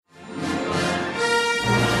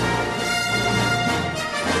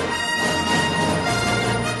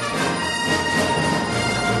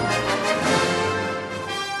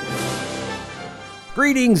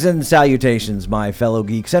Greetings and salutations, my fellow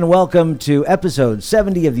geeks, and welcome to episode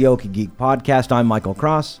 70 of the Okie Geek Podcast. I'm Michael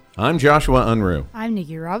Cross. I'm Joshua Unruh. I'm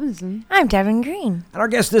Nikki Robinson. I'm Devin Green. And our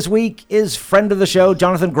guest this week is friend of the show,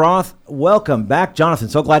 Jonathan Groth. Welcome back, Jonathan.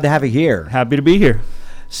 So glad to have you here. Happy to be here.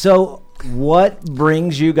 So what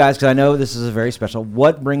brings you guys, because I know this is a very special,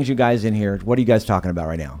 what brings you guys in here? What are you guys talking about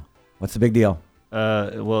right now? What's the big deal?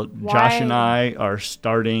 Josh and I are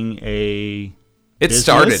starting a business.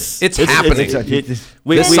 Started. It's happening.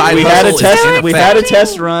 We had a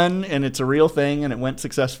test run, and it's a real thing, and it went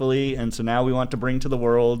successfully, and so now we want to bring to the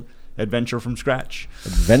world Adventure from Scratch.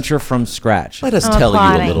 Adventure from Scratch. Let us tell you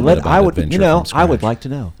a little bit about Adventure from Scratch. I would like to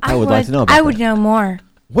know. I would like to know about I would know more.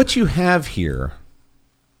 What you have here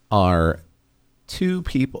are two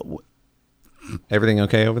people. Everything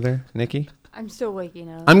okay over there, Nikki? I'm still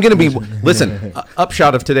waking up. I'm going to be, listen,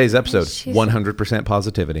 upshot of today's episode, 100%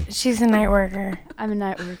 positivity. She's a night worker. I'm a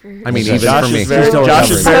night worker. I mean, Josh even for me. Josh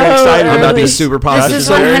is very excited about being super positive. This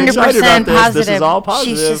is 100% positive. This is all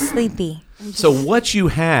positive. She's just sleepy. So what you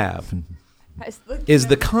have is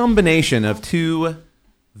the combination of two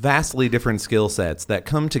vastly different skill sets that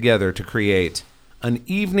come together to create an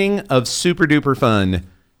evening of super duper fun,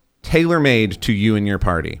 tailor-made to you and your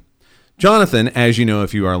party. Jonathan, as you know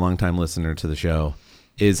if you are a longtime listener to the show,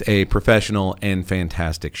 is a professional and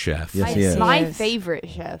fantastic chef. Yes, he is. My favorite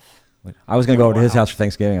chef. I was going to go over to his house for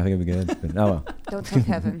Thanksgiving. I think it'd be good. But, oh, well. Don't tell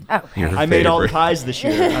Kevin. I made all the pies this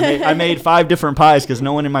year. I made 5 different pies because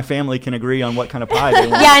no one in my family can agree on what kind of pie they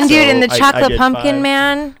want. Yeah, and dude, so in the I chocolate did pumpkin 5.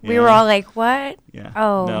 man, we Yeah. were all like, what? Yeah.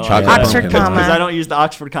 Oh, No, Oxford Because comma. I don't use the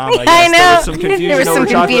Oxford comma. I Yes, know. There was some confusion There was some over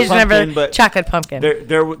confusion chocolate pumpkin, over but chocolate pumpkin. there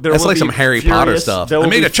That's will like be some Harry Potter furious- stuff. there I will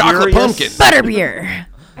made be a chocolate furious- pumpkin. Butterbeer.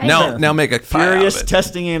 Now make a pie Furious of it.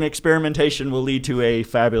 testing and experimentation will lead to a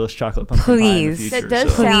fabulous chocolate pumpkin pie in Please. the future. That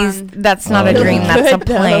does so Please, sound- that's not a dream. That's a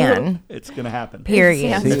plan. it's going to happen. Period.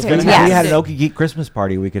 sounds See, It's if fantastic. we had an Okie Geek Christmas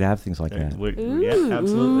party, we could have things like that. Yeah,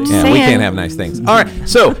 absolutely. Yeah, we Saying. can't have nice things. All right,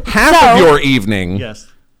 so half of your evening Yes.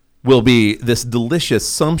 will be this delicious,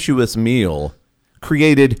 sumptuous meal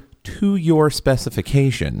created to your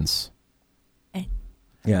specifications. Yes.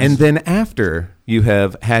 And then after you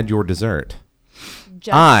have had your dessert,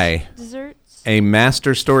 Just desserts. a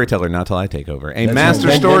master storyteller, not till I take over, a That's master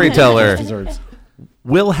right. storyteller Desserts.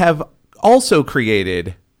 will have also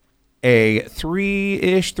created a 3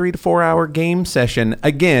 to 4 hour game session.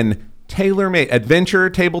 Again, tailor-made, adventure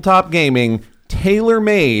tabletop gaming,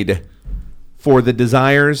 tailor-made for the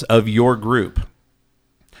desires of your group.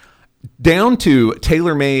 Down to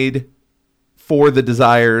tailor-made for the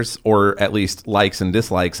desires, or at least likes and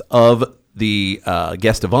dislikes, of the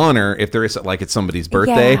guest of honor. If there is, like, it's somebody's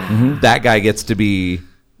birthday, Yeah. that guy gets to be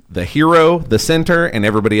the hero, the center, and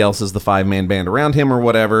everybody else is the 5-man band around him or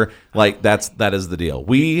whatever. Like, that is the deal.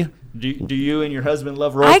 Do you and your husband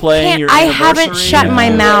love role playing? I haven't shut my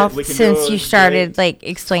mouth We can since do you it. started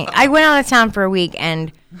explaining. I went out of town for a week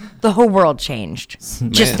and the whole world changed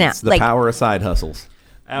just Man, now. it's the power of side hustles.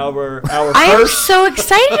 Our I am first so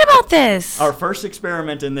excited about this. our first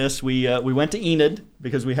experiment in this, we went to Enid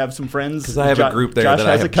because we have some friends. 'Cause I have a group there Josh that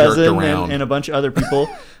I has have a cousin jerked around. and a bunch of other people.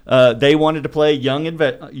 They wanted to play Young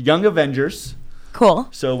Avengers. Cool.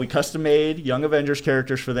 So we custom made Young Avengers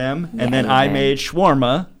characters for them, and then I made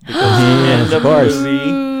shawarma because in the course.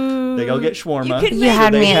 movie they go get shawarma. You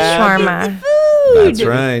had me at shawarma. That's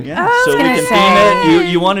right. Yeah, I so was we gonna can say. theme it.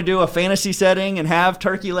 You want to do a fantasy setting and have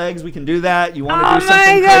turkey legs? We can do that. You want to Oh do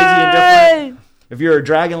something crazy and different? If you're a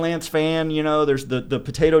Dragonlance fan, there's the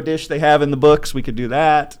potato dish they have in the books. We could do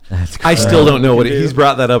that. I still don't know what do. he's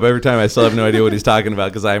brought that up every time. I still have no idea what he's talking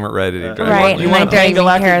about because I haven't read it. Right. You and want I to don't play even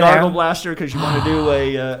Galactic care, Gargle though. Blaster because you want to do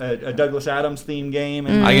a Douglas Adams theme game.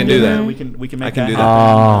 And I can do that. We can make I can do that.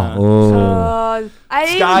 that. happen. I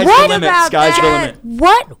didn't Sky's read the limit. about Sky's the that.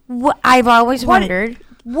 limit. What I've always wondered,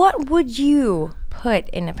 what would you put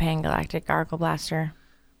in a Pan Galactic Gargle Blaster?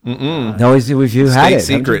 No, if you had State it.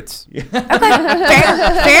 secrets.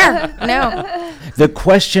 Fair. No. The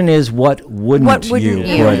question is, what wouldn't you wouldn't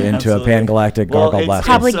you? put into a Absolutely. Pan Galactic Gargle Blaster?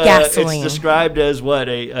 Probably gasoline. It's described as what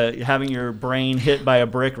having your brain hit by a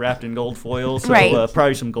brick wrapped in gold foil. So Right.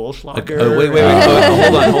 Probably some Goldschlager. Oh, wait.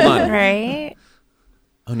 Hold on. Right?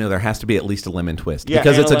 Oh no, there has to be at least a lemon twist Yeah,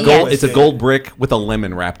 because and it's a a lemon gold. twist. It's a gold brick with a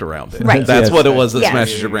lemon wrapped around it. Right. That's Yes. what it was that Yes.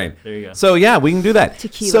 smashes your brain. There you go. So yeah, we can do that.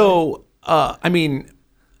 Tequila. So I mean,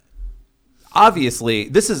 obviously,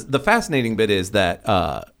 this is the fascinating bit is that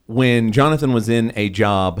when Jonathan was in a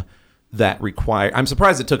job that required, I'm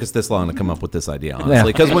surprised it took us this long to come up with this idea,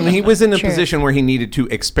 honestly, because when he was in a Sure. position where he needed to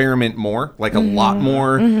experiment more, like a lot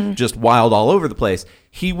more, just wild all over the place,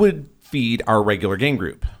 he would feed our regular game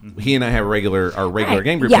group. He and I have our regular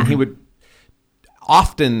game group, Yeah. and he would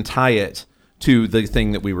often tie it to the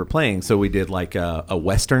thing that we were playing. So we did like a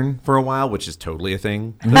Western for a while, which is totally a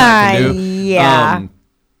thing that I can do. Yeah.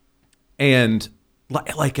 And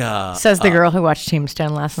like Says the girl who watched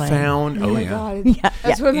Tombstone last night. found Oh my god.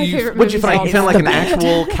 That's one of my favorite what'd you movies. find? of You all found like an time.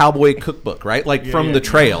 actual cowboy cookbook, right? Like from the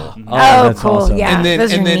trail. Oh, that's cool. awesome. Yeah. and then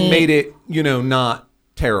those are neat. made it, not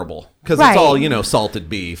terrible. Because Right. it's all, salted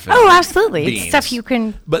beef. And Oh, absolutely. It's beans. stuff you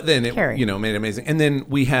can. But then it, carry. made it amazing. And then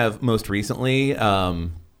we have most recently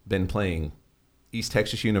been playing East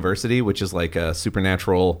Texas University, which is like a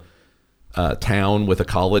supernatural town with a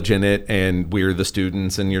college in it, and we're the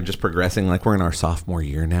students, and you're just progressing. Like we're in our sophomore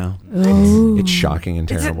year now. It's shocking and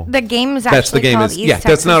terrible. The game is actually That's the game. called Is East that's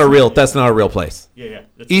Texas. not a real. That's not a real place. Yeah.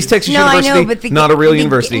 East Texas No, I know, University, but the not a real the-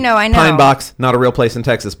 university. no, I know. Pine Box, not a real place in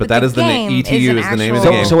Texas, but that the is the name. game ETU is an is the name of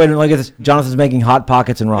actual- the game. So wait a minute, look at this. Jonathan's making hot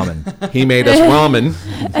pockets and ramen. He made us ramen,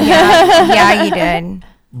 Yeah, you did.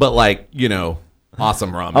 but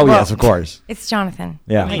awesome ramen. Oh yes, of course. It's Jonathan.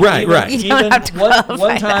 Yeah. Right. You don't have to qualify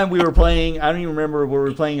one time that. we were playing, I don't even remember, were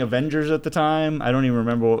we playing Avengers at the time? I don't even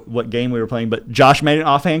remember what game we were playing, but Josh made an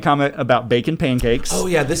offhand comment about bacon pancakes. Oh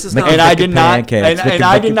yeah, this is Make not. And I Bacon did not, pancakes, and bacon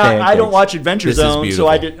I did not. I pancakes. don't watch Adventure This is Zone, so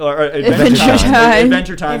I did, beautiful. or Adventure Time.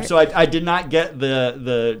 Adventure Time. So I did not get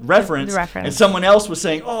the reference. The reference. And someone else was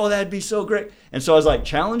saying, "Oh, that'd be so great," and so I was like,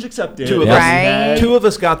 "Challenge accepted." Two of And us. we had- Two of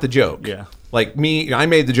us got the joke. Yeah. Like me, I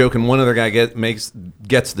made the joke, and one other guy gets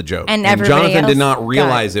the joke. And everybody Jonathan did else not got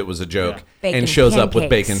realize it was a joke, Bacon and shows up with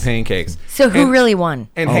pancakes. bacon pancakes. So who And- really won?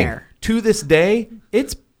 And hey, there? to this day,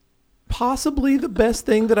 it's possibly the best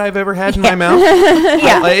thing that I've ever had in my mouth.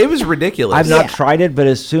 Yeah. It was ridiculous. I've not tried it, but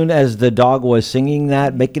as soon as the dog was singing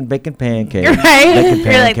that, bacon pancakes, Right? bacon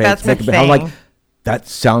You're like, that's my I'm like, thing. that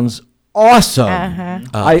sounds awesome.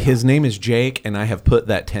 his name is Jake, and I have put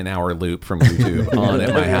that 10-hour loop from YouTube on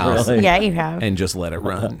at my house Really? Yeah, you have. and just let it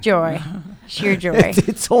run. Joy. Sheer joy.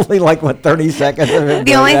 It's only like 30 seconds of it.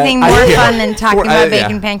 The only thing more fun than talking about yeah.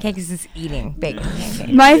 bacon pancakes is eating bacon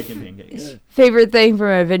pancakes. My Bacon pancakes. favorite thing from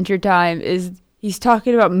Adventure Time is he's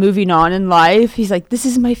talking about moving on in life. He's like, "This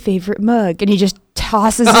is my favorite mug," and he just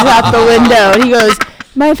tosses it out the window, and he goes,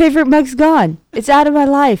 "My favorite mug's gone. It's out of my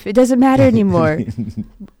life. It doesn't matter anymore.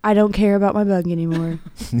 I don't care about my mug anymore,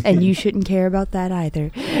 and you shouldn't care about that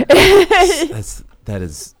either." That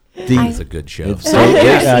is a good show. It's So, so-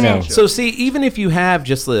 yeah, I seen know. it. So see, even if you have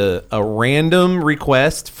just a random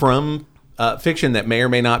request from fiction that may or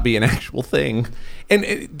may not be an actual thing,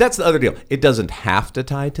 and that's the other deal. It doesn't have to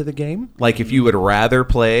tie to the game. Like if you would rather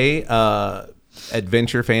play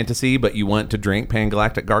adventure fantasy, but you want to drink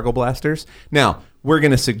Pangalactic Gargle Blasters, now we're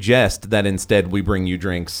going to suggest that instead we bring you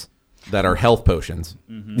drinks that are health potions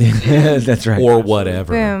That's right. or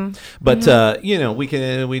whatever. Boom. But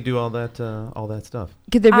we do all that stuff.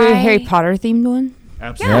 Could there be a Harry I- Potter themed one?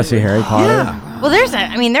 Absolutely. Yeah, see Harry Potter. Well,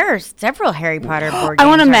 there are several Harry Potter board games. I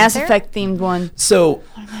want a aren't Mass there? Effect themed one. So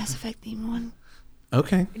Mass Effect themed one.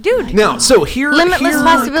 okay. Dude. Now, so here, Limitless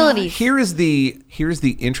possibilities. Here's the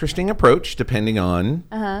interesting approach, depending on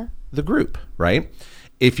the group, right?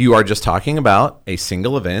 If you are just talking about a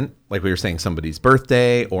single event, like we were saying, somebody's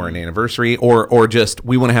birthday or an anniversary, or just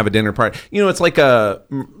we want to have a dinner party. It's like a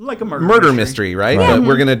murder mystery, right? But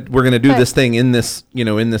we're gonna do this thing in this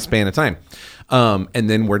span of time, and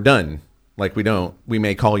then we're done. Like we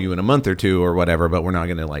may call you in a month or two or whatever, but we're not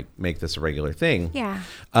gonna like make this a regular thing. Yeah.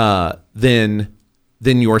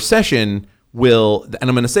 Then your session will, and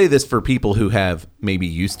I'm going to say this for people who have maybe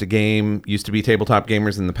used to be tabletop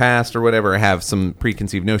gamers in the past or whatever, have some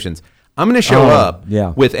preconceived notions. I'm going to show up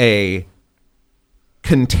with a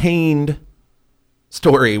contained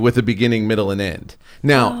story with a beginning, middle, and end.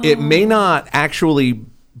 Now, it may not actually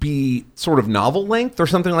be sort of novel length or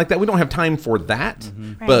something like that. We don't have time for that,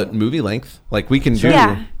 but Right. movie length, like we can do.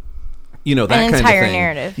 Yeah. That An kind of entire thing.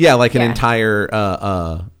 narrative. Yeah, like an Yeah. entire,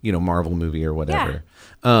 Marvel movie or whatever.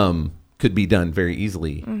 Could be done very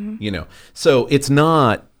easily, So it's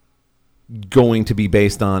not going to be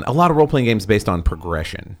based on a lot of role-playing games based on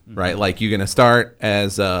progression, right? Like you're going to start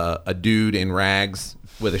as a dude in rags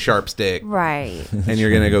with a sharp stick, Right. and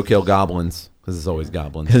you're going to go kill goblins because it's always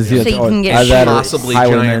goblins. So you can get Possibly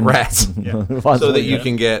giant rats, so that you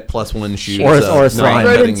can get +1 shoots Or of slime.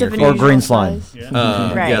 Rodents of your Or unusual green slime. size.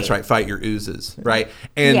 yeah, Right. that's right. Fight your oozes, right?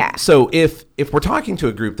 And Yeah. so if we're talking to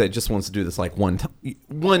a group that just wants to do this like one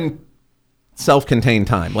self-contained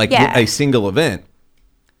time, like Yeah. a single event,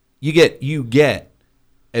 you get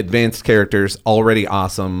advanced characters already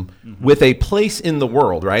awesome with a place in the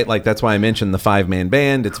world, right? Like that's why I mentioned the 5-man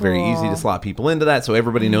band. It's very easy to slot people into that, so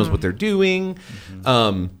everybody knows what they're doing.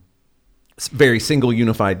 It's very single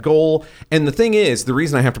unified goal. And the thing is, the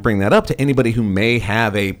reason I have to bring that up to anybody who may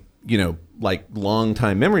have a like long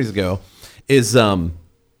time memories ago, is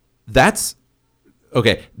that's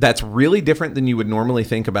really different than you would normally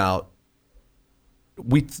think about.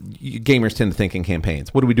 Gamers tend to think in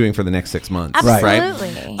campaigns. What are we doing for the next 6 months?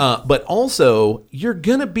 Absolutely. Right? But also,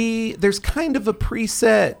 there's kind of a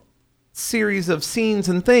preset series of scenes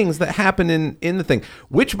and things that happen in the thing.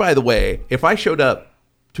 Which, by the way, if I showed up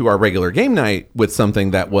to our regular game night with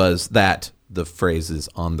something that was the phrase is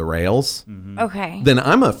on the rails, Okay. then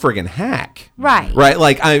I'm a friggin' hack. Right. Right.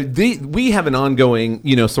 Like we have an ongoing,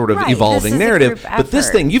 sort of Right. evolving This is a narrative, group but this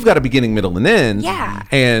effort. thing, you've got a beginning, middle, and end. Yeah.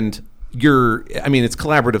 And it's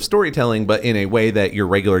collaborative storytelling, but in a way that your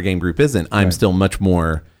regular game group isn't. I'm still much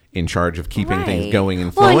more in charge of keeping things going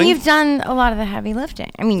and flowing. Well, and you've done a lot of the heavy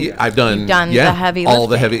lifting. I mean, I've done you've done the heavy all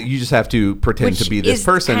the lifting, heavy. You just have to pretend which to be this is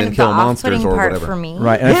person kind and of kill the monsters off-putting or part whatever. for me.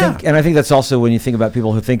 Right, and I think that's also when you think about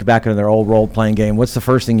people who think back into their old role-playing game. What's the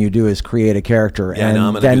first thing you do is create a character, Yeah, and no,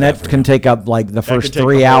 I'm gonna then do that that for can you. take up like the first could take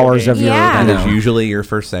 3 the whole hours game. of your. Yeah. And you it's know. usually your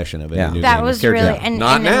first session of it. Yeah. That was really Not and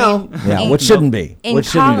now. Yeah, which shouldn't be. In Which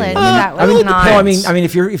shouldn't be. college, that was I mean, not. no, I mean,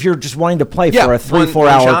 if you're just wanting to play for a 3-4 one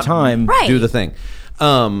hour shot, time, Right. do the thing.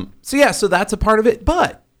 So that's a part of it.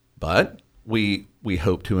 But we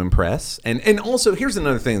hope to impress, and also here's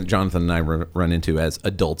another thing that Jonathan and I run into as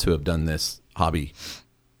adults who have done this hobby.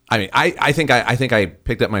 I mean, I think I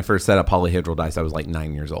picked up my first set of polyhedral dice. I was like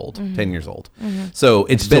 9 years old, 10 years old. So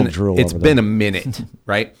it's still been drool over a them. minute,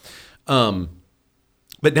 right?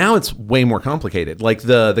 But now it's way more complicated. Like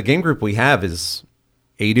the game group we have is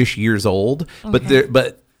 8-ish years old, but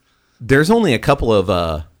there's only a couple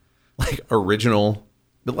of like original.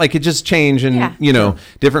 Like it just changed, and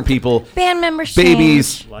different people, Band members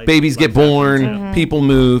babies, change. babies get Life happens, born, yeah. people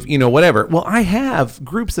move, whatever. Well, I have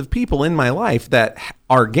groups of people in my life that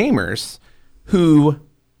are gamers who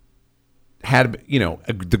had,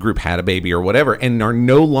 the group had a baby or whatever, and are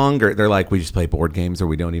no longer. They're like, we just play board games, or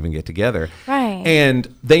we don't even get together. Right. And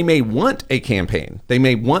they may want a campaign. They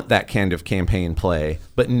may want that kind of campaign play,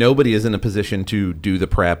 but nobody is in a position to do the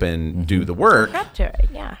prep and do the work. Up to it,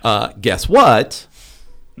 yeah. Guess what?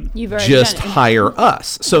 You've already Just done it. hire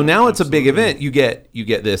us. So now it's a big event. You get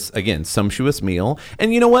this, again, sumptuous meal.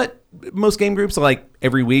 And you know what? Most game groups are like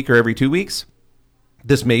every week or every 2 weeks.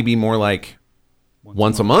 This may be more like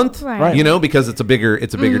once a month, Right. because it's a bigger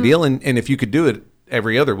deal. And if you could do it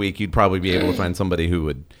every other week, you'd probably be able to find somebody who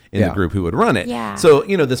would in the group who would run it. Yeah. So,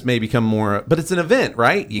 this may become more, but it's an event,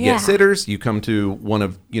 right? You Yeah. get sitters, you come to one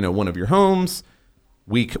of your homes.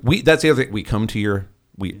 We that's the other thing. We come to your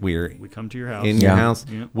we come to your house. in your house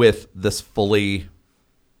Yep. with this fully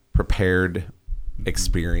prepared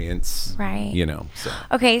experience. Right. So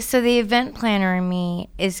Okay, so the event planner in me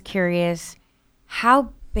is curious, how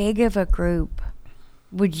big of a group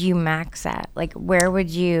would you max at? Like, where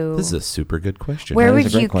would you? this is a super good question. Where That is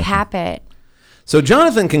would a great you question. cap it? So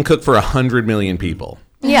Jonathan can cook for 100 million people.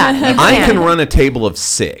 Yeah, you I can run a table of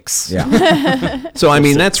 6. Yeah. So I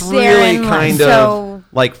mean that's really Therein kind lies- of so-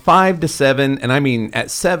 like 5 to 7, and I mean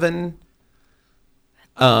at 7.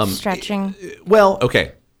 Stretching. Well,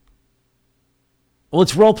 okay. Well,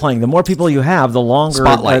 it's role playing. The more people you have, the longer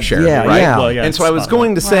Spotlight share, Yeah, right? yeah. Well, yeah. And so I was Spotlight.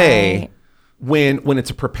 going to say, Right. when it's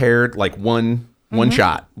a prepared like one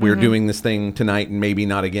shot, we're doing this thing tonight and maybe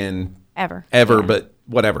not again Ever. ever, Yeah. but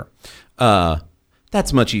whatever.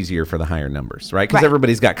 That's much easier for the higher numbers, right? Because Right.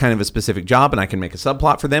 everybody's got kind of a specific job, and I can make a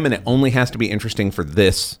subplot for them, and it only has to be interesting for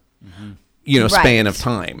this, span Right. of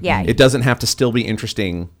time. Yeah. It doesn't have to still be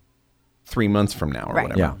interesting 3 months from now or Right.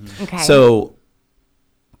 whatever. Yeah. Okay. So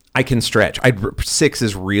I can stretch. 6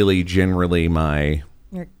 is really generally my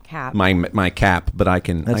Your cap. my cap, but I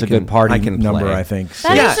can. That's I a can- good party I can number, play. I think.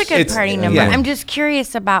 That is Yeah, a good it's- party number. yeah. I'm just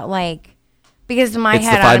curious about because in my It's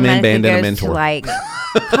the head 5-man automatically band and a goes to mentor.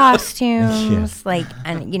 costumes,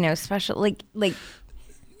 and special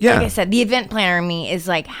Yeah. like I said, the event planner in me is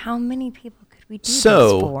like, how many people could we do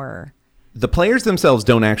So- this for? The players themselves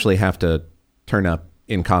don't actually have to turn up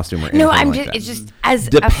in costume or anything No, I'm like just that. it's just as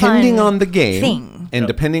Depending a fun on the game thing. and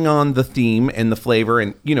depending on the theme and the flavor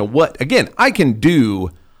and what, again, I can do.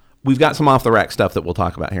 We've got some off the rack stuff that we'll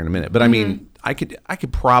talk about here in a minute, but I mean, I could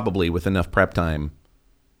probably with enough prep time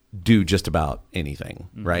do just about anything,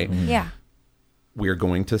 right? Yeah. We're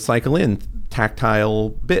going to cycle in tactile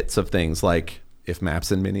bits of things like if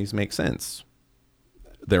maps and minis make sense,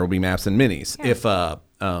 there will be maps and minis. Yeah. If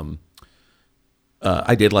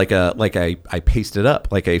I did I pasted up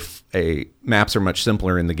a maps are much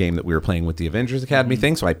simpler in the game that we were playing with the Avengers Academy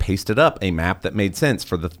thing, so I pasted up a map that made sense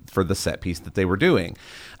for the set piece that they were doing.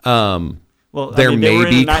 Well, There may be They were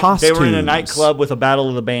in a costumes. nightclub with a battle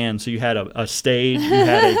of the band, so you had a stage, you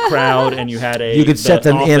had a crowd, and you had You could set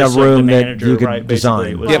them in a office of the room that manager, you could right? Basically,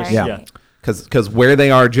 design. it was Yep. just- Yeah. Because where they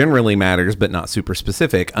are generally matters, but not super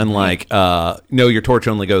specific. Unlike, no, your torch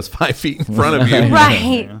only goes 5 feet in front of you.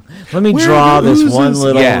 Right. Let me Where draw are the this oozes? one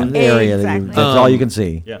little Yeah. area. Exactly. That's all you can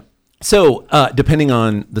see. Yeah. So, depending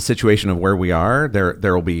on the situation of where we are,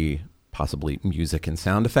 there will be possibly music and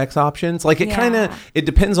sound effects options. Like Yeah. it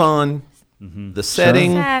depends on the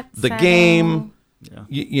setting, Set, the setting. game.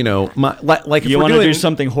 You know, like if You we're want to doing do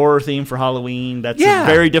something horror themed for Halloween? That's Yeah. a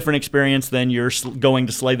very different experience than you're going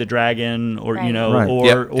to slay the dragon, or Right. Right. or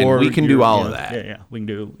Yep, and or we can do you're, all you of know, that. Yeah, we can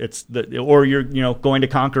do or you're going to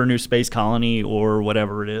conquer a new space colony or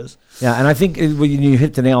whatever it is. Yeah, and I think you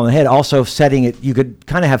hit the nail on the head. Also, setting it, you could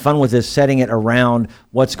kind of have fun with this, setting it around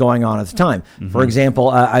what's going on at the time. For example,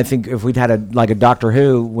 I think if we'd had a Doctor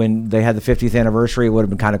Who when they had the 50th anniversary, it would have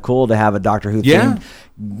been kind of cool to have a Doctor Who Yeah. themed,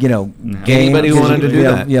 game. Anybody who wanted to do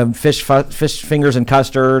that. Fish fingers and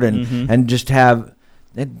custard, and just have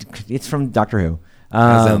it's from Doctor Who.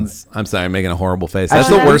 I'm sorry, I'm making a horrible face. That's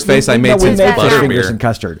Actually, the worst face I made we since made fish fingers butterbeer. and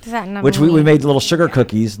custard, Does that not which we mean- made little sugar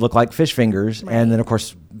cookies look like fish fingers, and then of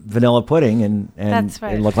course vanilla pudding, and That's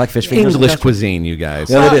right. it looked like fish fingers. and English custard. cuisine, you guys.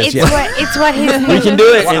 Yeah, Well, it is, it's, yeah. it's what his We can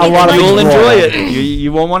do it, and A lot of you'll people enjoy want it.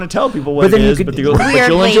 You won't want to tell people what But it then you is, could- but you'll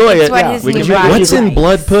Weirdly, enjoy it's it. what his We can new make it. body What's in likes.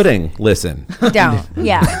 blood pudding? Listen. Don't.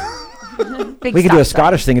 Yeah. Big We could do a stop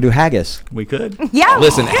Scottish thing and do haggis. We could. sign. Yeah.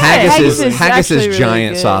 Listen, good. haggis is actually really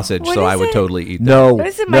giant good. sausage, What so I is would it? totally eat that. No, What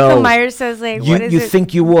is it? Michael no. Myers says like. You what is you it?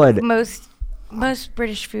 think you would? most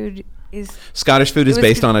British food is. Scottish food is was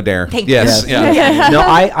based good. on a dare. Thank Yes. you. Yeah. No,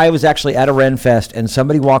 I was actually at a Ren Fest and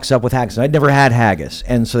somebody walks up with haggis. And I'd never had haggis,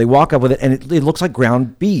 and so they walk up with it, and it looks like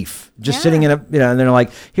ground beef, just Yeah. sitting in a and they're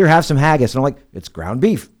like, "Here, have some haggis," and I'm like, "It's ground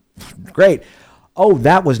beef, great." Oh,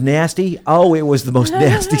 that was nasty. Oh, it was the most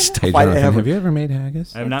nasty stuff Hey, I Jonathan, ever. have you ever made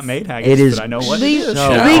haggis? I have not made haggis, It is- but I know what Le- it is. No.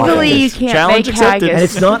 Legally, you can't Challenge make accepted. haggis. And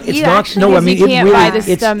it's not. It's You not. actually- No, I because mean you it can't really. buy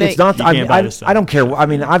the It's stomach. not. You I, can't buy I, the I stomach. don't care. I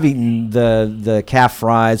mean, I've eaten the calf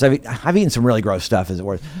fries. I've eaten some really gross stuff, as it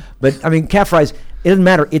were. But I mean, calf fries. It doesn't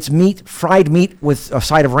matter. It's meat, fried meat with a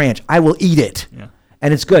side of ranch. I will eat it. Yeah.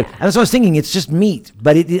 And it's good. And that's what I was thinking. It's just meat,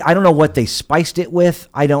 but I don't know what they spiced it with.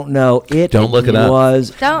 I don't know. Don't look it up.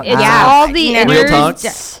 Was Don't. It's yeah. all the Never- Real innards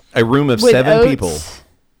talk. A room of with 7 oats. people.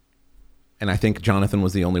 And I think Jonathan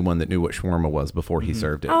was the only one that knew what shawarma was before he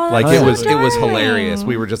served it. Oh, Like that's it so was darling. hilarious.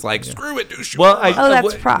 We were just like, screw it, do shawarma. Well, Oh,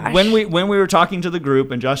 that's Prosh. when we were talking to the group,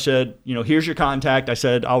 and Josh said, here's your contact. I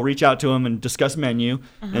said I'll reach out to him and discuss menu.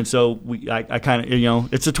 And so I kind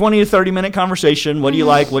of, it's a 20 to 30 minute conversation. What do you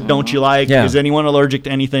like? What don't you like? Yeah. Is anyone allergic to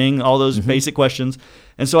anything? All those basic questions.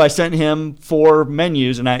 And so I sent him 4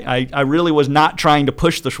 menus, and I really was not trying to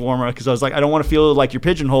push the shawarma because I was like, I don't want to feel like you're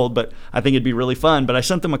pigeonholed, but I think it'd be really fun. But I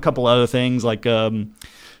sent them a couple other things like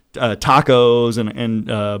tacos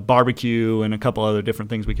and barbecue and a couple other different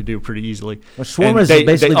things we could do pretty easily. Well, shawarma And is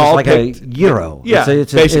basically just like a gyro. Yeah,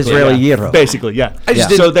 It's an basically, Israeli yeah. gyro. Basically, yeah. I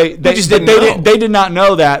just So didn't- they I just but didn't they know. didn't they did not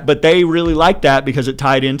know that, but they really liked that because it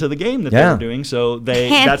tied into the game that they Yeah. were doing. So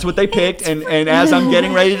Can't that's what they picked. And as I'm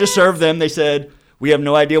getting ready to serve them, they said, we have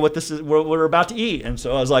no idea what this is. What we're about to eat. And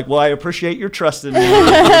so I was like, well, I appreciate your trust in me.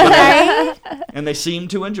 And they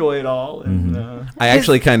seemed to enjoy it all. And I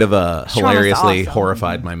actually kind of hilariously awesome.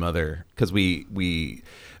 horrified my mother because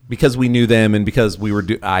because we knew them and because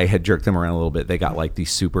I had jerked them around a little bit. They got like the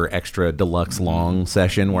super extra deluxe long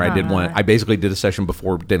session where I basically did a session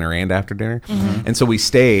before dinner and after dinner. And so we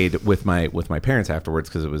stayed with my parents afterwards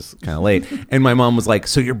because it was kind of late. And my mom was like,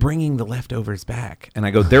 so you're bringing the leftovers back? And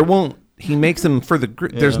I go, he makes them for the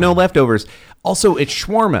there's no leftovers. Also, it's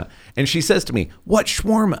shawarma. And she says to me, what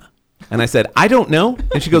shawarma? And I said, I don't know.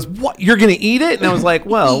 And she goes, what? You're going to eat it? And I was like,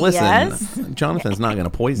 well, listen, Yes. Jonathan's not going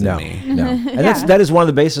to poison No, me. no, and that is one of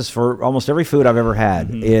the basis for almost every food I've ever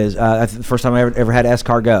had. Is the first time I ever had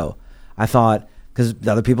escargot. I thought because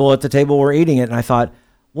the other people at the table were eating it, and I thought,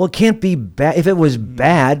 well, it can't be bad. If it was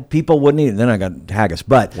bad, people wouldn't eat it. Then I got haggis,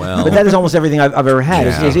 but that is almost everything I've ever had.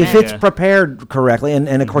 Yeah. If it's Yeah. prepared correctly, and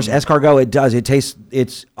of course escargot, it does. It tastes.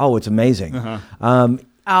 It's amazing.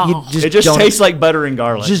 You it just don't- tastes like butter and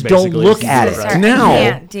garlic. Just don't basically, look if you at do it. right. Now,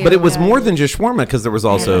 can't do but it was that. more than just shawarma because there was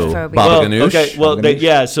also Xenophobia. baba Well, ganoush. okay, well, Baba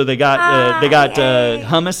ganoush. so they got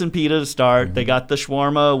hummus and pita to start. They got the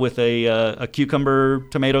shawarma with a cucumber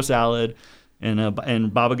tomato salad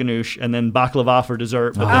and baba ganoush, and then baklava for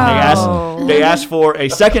dessert. But then they asked for a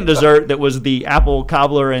second dessert that was the apple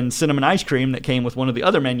cobbler and cinnamon ice cream that came with one of the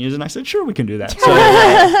other menus, and I said, sure, we can do that.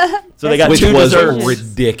 So they got which 2 was desserts.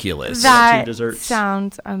 ridiculous. That desserts.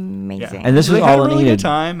 sounds amazing. And this So was they had all a it really needed. good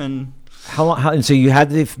time, and How long? And so you had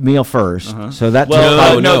the meal 1st. So that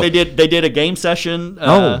Well, took No. they did a game session.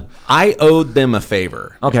 I owed them a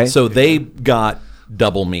favor. Okay. So they got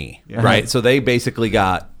double me, right? So they basically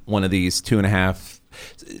got one of these 2.5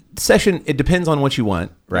 session. It depends on what you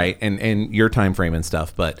want, right? And your time frame and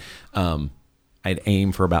stuff. But I'd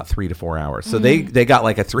aim for about 3 to 4 hours. So they got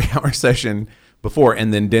like a 3-hour session before,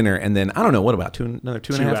 and then dinner, and then I don't know what about another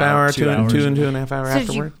 2.5 hours, 2 and 2.5 hours So did you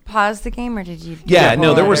afterward. pause the game or did you? Yeah,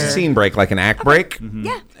 no, there pull was it a or- scene break, like an act break.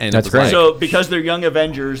 Yeah. And That's it was great. like- So because they're young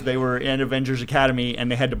Avengers, they were in Avengers Academy, and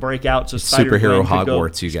they had to break out. So Superhero Spider-Gwen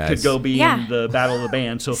Hogwarts, you guys. could go be Yeah. in the Battle of the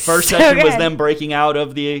Bands. So first So session was good. them breaking out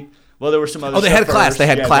of the. Well, there were some other. Oh, they stuff had class. first. They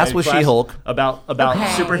had Yeah, class with She-Hulk. about Okay.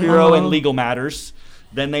 superhero and legal matters.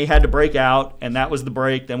 Then they had to break out, and that was the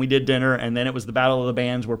break. Then we did dinner, and then it was the Battle of the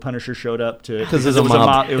Bands where Punisher showed up to Because it's it a was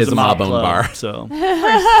mob- it was it's a a mob mob-owned club, bar. So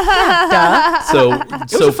So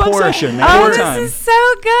it was a fun session. They had a Oh, good this time. is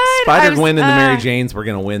so good. Spider Gwen and the Mary Janes were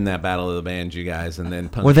going to win that Battle of the Bands, you guys, and then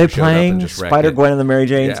Punisher Were they showed up and playing just wrecked Spider it. Gwen and the Mary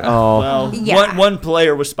Janes? Yeah. Oh, Well, Yeah. one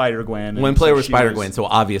player was Spider Gwen. One player was Spider Gwen, so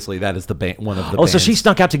obviously that is the one of the. oh, so bands. she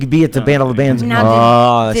snuck out to be at the Battle of the Bands. Now,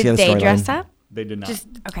 oh, that's did the other they storyline. dress up? They did not. Just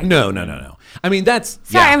okay. No. I mean, that's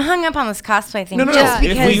Sorry, yeah. I'm hung up on this cosplay thing. No. Just If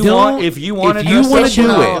because we don't- if you want if to you dress wanna up, do we're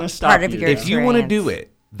not it, gonna stop part of you. your if you want to experience. do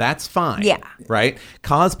it, that's fine. Yeah. Right.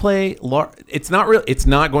 Cosplay. It's not real. It's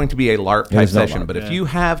not going to be a LARP type is no session. LARP. But if Yeah. you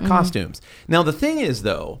have costumes, now the thing is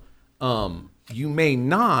though, you may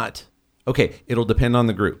not. Okay, it'll depend on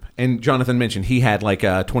the group. And Jonathan mentioned he had like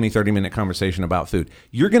a 20, 30-minute conversation about food.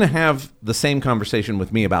 You're going to have the same conversation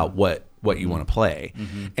with me about what you want to play.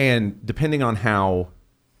 And depending on how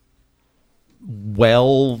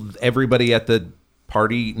well everybody at the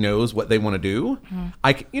party knows what they want to do,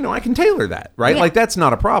 I can tailor that, right? Yeah. Like that's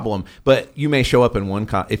not a problem. But you may show up in one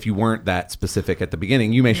if you weren't that specific at the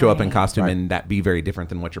beginning, you may show up in costume and that be very different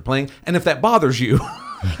than what you're playing. And if that bothers you,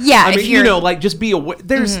 Yeah, I if mean, you're like just be aware.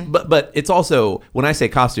 There's, but it's also when I say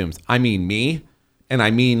costumes, I mean me, and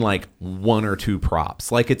I mean like 1 or 2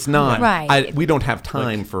 props. Like it's not. Right. We don't have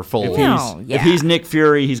time for full. No. If Yeah. he's Nick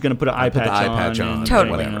Fury, he's going to put an eye put the patch eye patch on, and,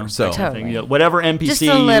 Totally. whatever. that So- kind of thing. Totally. You know, whatever NPC, Just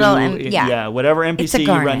a little, yeah. whatever It's a NPC you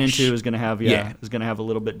run garnish. into is going to have Yeah. is going to have a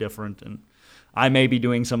little bit different. And I may be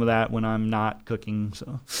doing some of that when I'm not cooking.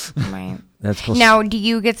 So right. That's cool. Now, do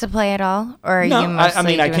you get to play at all, or are no, you mostly I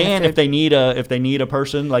mean I doing the can food? if they need a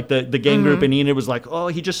person like the game group in Enid was like, oh,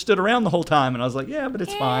 he just stood around the whole time, and I was like, yeah, but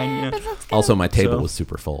it's fine. You know? But that's good. Also, my table So- was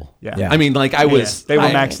super full. Yeah. Yeah. I mean, like I was. They were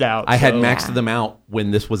I- maxed out, I had so- maxed Yeah. them out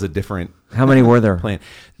when this was a different How many were there? plan.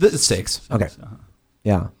 6. Okay.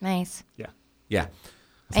 Yeah. Nice. Yeah. Yeah.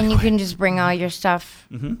 And you can just bring all your stuff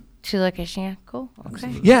to location. Yeah, cool.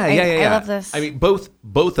 Okay. Yeah. I love this. I mean,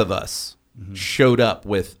 both of us showed up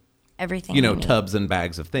with Everything. tubs and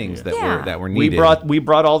bags of things that Yeah. were We needed. we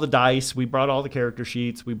brought all the dice, we brought all the character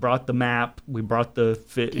sheets, we brought the map, we brought the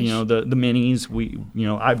the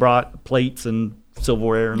minis. I brought plates and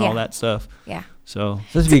silverware and all Yeah. that stuff. Yeah. So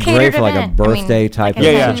This would It's be a great catered for like a event. I mean, birthday type like of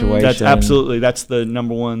I yeah, said. situation. that's absolutely that's the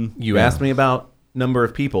number one. You asked me about number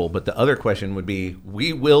of people, but the other question would be: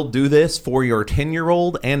 we will do this for your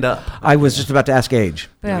 10-year-old and up. I was just about to ask age.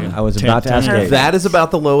 Boom. I was 10 about to ask Perfect. age. That is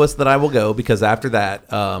about the lowest that I will go because after that,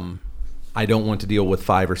 I don't want to deal with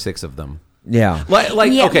 5 or 6 of them. Yeah.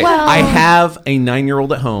 Like Yeah, okay, well- I have a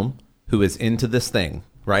 9-year-old at home who is into this thing,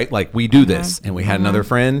 right? Like we do this, and we had another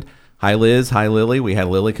friend. Hi Liz, hi Lily. We had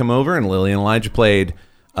Lily come over, and Lily and Elijah played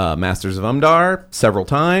Masters of Umdar several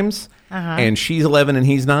times. And she's 11 and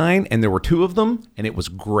he's 9, and there were 2 of them, and it was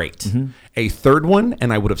great. A third one,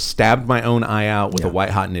 and I would have stabbed my own eye out with a white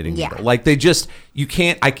hot knitting Yeah. needle. Like they just, you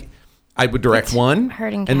can't. I would direct It's one,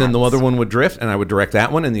 hurting and then the cats. other one would drift, and I would direct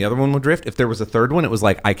that one, and the other one would drift. If there was a third one, it was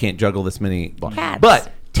like I can't juggle this many. Cats.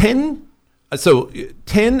 But 10, so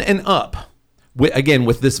 10 and up, again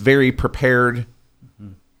with this very prepared,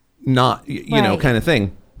 not Right. kind of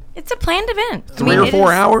thing. It's a planned event. 3 or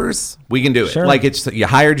 4 hours, we can do it. Sure. Like it's you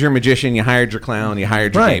hired your magician, you hired your clown, you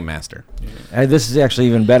hired your Right. game master, This is actually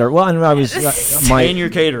even better. Well, and I was my And your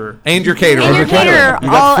caterer. and your caterer. And your caterer You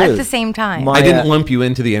got all food. at the same time. My- I didn't lump you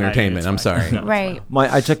into the entertainment. it's I'm fine. sorry. Right.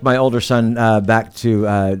 I took my older son back to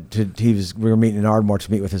we were meeting in Ardmore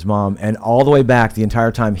to meet with his mom, and all the way back the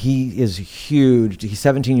entire time he is huge. He's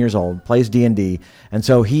 17 years old, plays D&D, and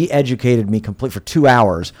so he educated me complete for 2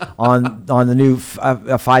 hours on the new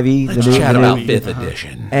 5e. Let's chat about 5th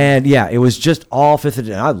edition. And yeah, it was just all 5th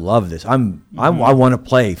edition. I love this. I want to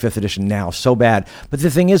play 5th edition now so bad. But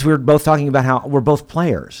the thing is, we were both talking about how we're both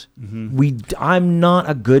players. I'm not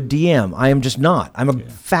a good DM. I am just not. I'm a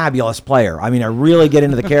fabulous player. I mean, I really get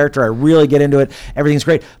into the character. I really get into it. Everything's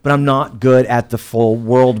great, but I'm not good at the full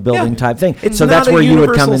world building type thing. It's so not that's a where you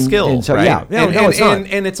would come universal in. skill, And so right? it's not.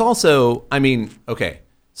 And it's also, I mean, okay,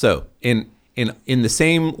 so in the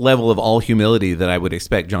same level of all humility that I would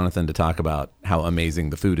expect Jonathan to talk about how amazing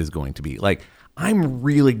the food is going to be, like, I'm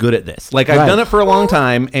really good at this. Like, I've done it for a long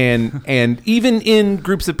time, and even in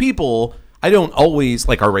groups of people, I don't always,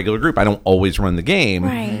 like our regular group, I don't always run the game.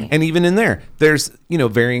 Right. And even in there, there's,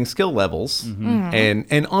 varying skill levels.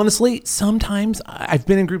 And honestly, sometimes I've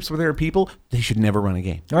been in groups where there are people, they should never run a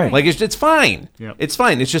game. Right. Like, it's fine. Yep. It's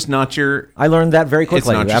fine. It's just not your... I learned that very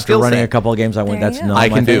quickly. not your After skill running set. a couple of games, I went, There you that's go. not I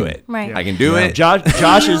my can do thing. it. Right. I can do it.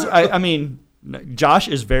 Josh is. I mean, Josh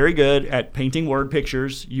is very good at painting word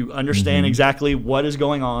pictures. You understand exactly what is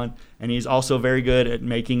going on, and he's also very good at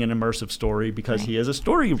making an immersive story because he is a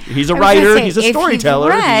story. He's a I was gonna writer. say, He's a if you've storyteller.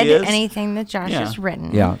 read He is. anything that Josh has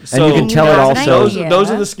written. Yeah. So and you can tell it that's an also. idea.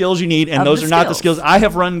 Those are the skills you need, and of those the are not the skills. skills. I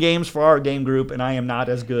have run games for our game group, and I am not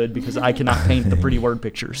as good because I cannot paint the pretty word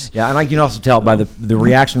pictures. Yeah, and I can also tell by the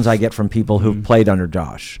reactions I get from people who've played under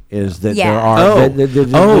Josh is that Yeah. there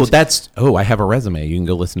are. I have a resume. You can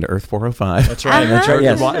go listen to Earth 405. That's right. That's right,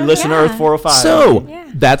 yes. Listen to Earth 405. So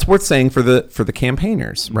Yeah. that's worth saying for the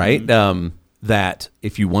campaigners, right? That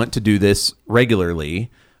if you want to do this regularly,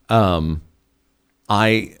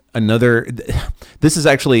 this is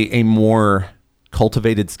actually a more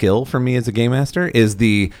cultivated skill for me as a game master.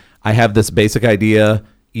 I have this basic idea,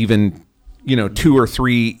 even 2 or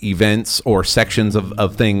 3 events or sections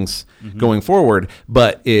of things going forward,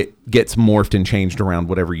 but it gets morphed and changed around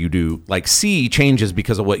whatever you do. Like C changes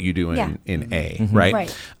because of what you do in A, right?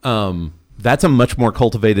 Right. That's a much more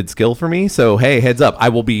cultivated skill for me. So hey, heads up, I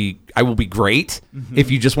will be great if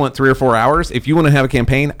you just want 3 or 4 hours. If you want to have a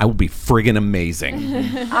campaign, I will be friggin' amazing.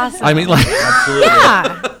 Awesome. I mean, like,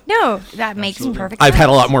 Yeah. No, that makes perfect sense. I've had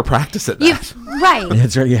a lot more practice at that. Right.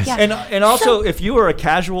 That's right. Yes. Yeah. And also, if you are a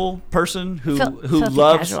casual person who Filthy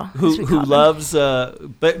loves casual, as we who call them. loves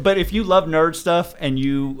but if you love nerd stuff and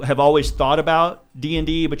you have always thought about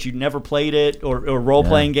D&D but you never played it or role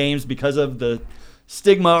playing games because of the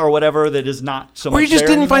stigma or whatever that is not so much Or you just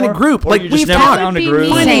there didn't find a anymore, group. or Like, you just we've never talked. found a Be group. me.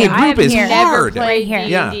 Finding a I group have is never hard. played Right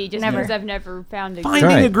D&D here. just Never. because I've never found a group. Finding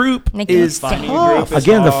right. a group Making is Finding a tough. group is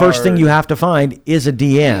Again, the first thing hard. you have to find is a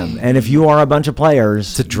DM, and if you are a bunch of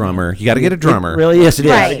players, It's a drummer. You got to get a drummer. It really is. It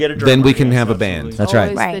is. Right. To get a Then drummer, we can yes, have a absolutely. band. That's right.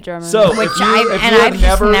 Always Right. the drummer. So Which if you, I've- if and you I've have just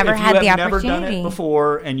never, never if had you the have never done it opportunity.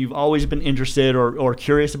 before and you've always been interested or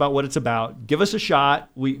curious about what it's about, give us a shot.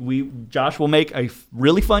 Josh will make a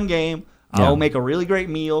really fun game. I'll make a really great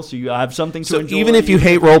meal, so you have something to So enjoy. even if you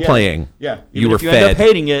hate role-playing, yeah, you even were if you end up fed.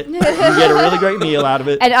 hating it, you get a really great meal out of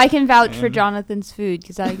it. And I can vouch for Jonathan's food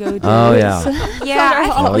because I go to Oh, his. yeah. Yeah, I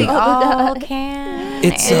think we all the all time. can.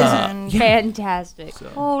 It's, And Fantastic.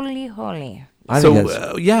 holy. I think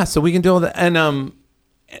that's, so we can do all that.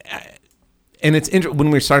 And it's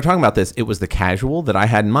when we started talking about this, it was the casual that I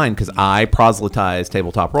had in mind because I proselytize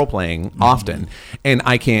tabletop role playing often, and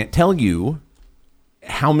I can't tell you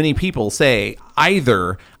how many people say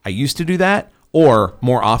either I used to do that or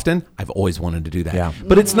more often I've always wanted to do that. Yeah.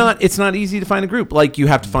 But it's not easy to find a group. Like, you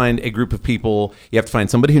have to find a group of people. You have to find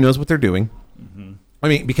somebody who knows what they're doing. I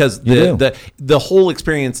mean, because You the whole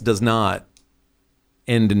experience does not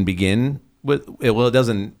end and begin with, well, it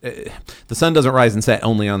doesn't, the sun doesn't rise and set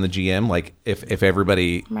only on the GM. Like, if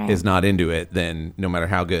everybody Right. is not into it, then no matter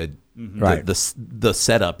how good Right. the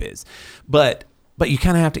setup is, but you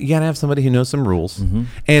kind of you gotta have somebody who knows some rules.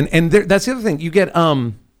 And that's the other thing. You get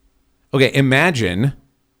okay, imagine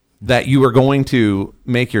that you are going to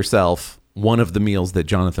make yourself one of the meals that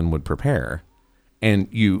Jonathan would prepare, and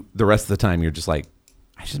the rest of the time you're just like,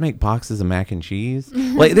 I just make boxes of mac and cheese.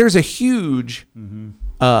 Like, there's a huge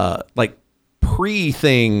like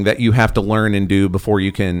pre-thing that you have to learn and do before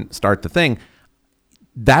you can start the thing.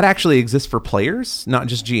 That actually exists for players, not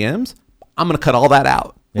just GMs. I'm going to cut all that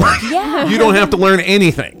out. Yeah. You don't have to learn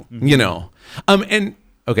anything, and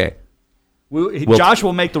okay. Josh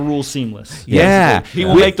will make the rules seamless. Yeah. He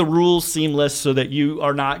will make the rules seamless so that you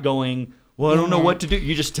are not going, well, I don't know what to do.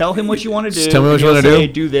 You just tell him what you want to do. Just tell me what you and wanna he'll say,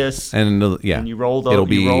 do. Do this. And And you roll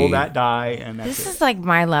that die, and that's This it. is like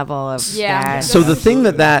my level of Yeah. dad. So the thing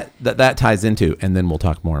that ties into, and then we'll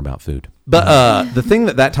talk more about food. But the thing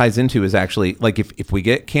that ties into is actually, like, if we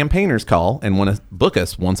get campaigners call and want to book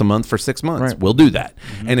us once a month for 6 months, Right. we'll do that.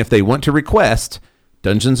 And if they want to request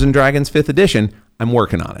Dungeons and Dragons 5th edition, I'm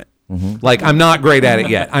working on it. Like, I'm not great at it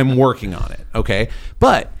yet. I'm working on it. Okay.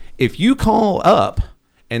 But if you call up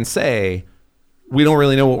and say, we don't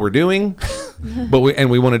really know what we're doing, but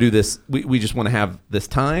we want to do this. We just want to have this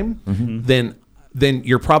time. Then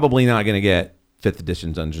you're probably not going to get 5th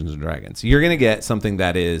edition Dungeons and Dragons. You're going to get something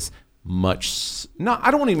that is much not.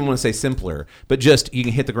 I don't even want to say simpler, but just you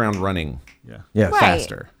can hit the ground running. Yes. Right.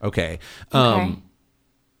 Faster. Okay.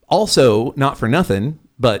 Also, not for nothing,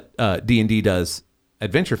 but D&D does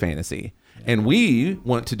adventure fantasy. And we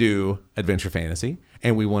want to do adventure fantasy,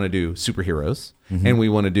 and we want to do superheroes, and we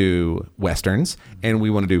want to do westerns, and we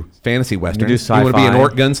want to do fantasy westerns. do You want to be an sci-fi.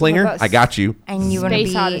 orc gunslinger? What about I got you. And you want to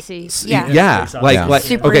Space be Odyssey. Yeah. Like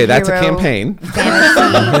okay, that's a Superhero. campaign.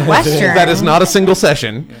 fantasy western. That is not a single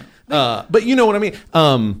session. But you know what I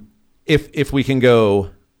mean. If we can go,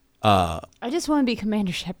 I just want to be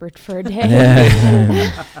Commander Shepard for a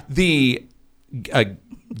day. the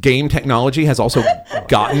game technology has also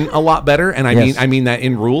gotten a lot better, and I mean that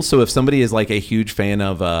in rules. So if somebody is like a huge fan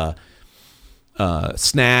of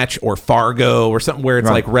Snatch or Fargo or something where it's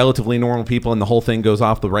like relatively normal people and the whole thing goes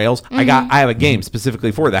off the rails, I have a game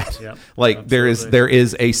specifically for that. Yep, Like there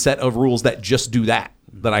is a set of rules that just do that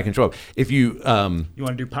I can show up. If you You want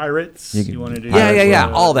to do pirates? You want to do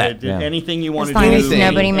all that. anything you want As to long do. as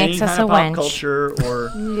nobody any makes us kind of a pop wench. culture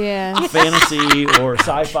or Yeah. fantasy or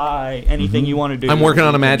sci-fi, anything you want to do. I'm working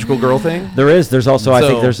on a magical girl thing. There's also I So-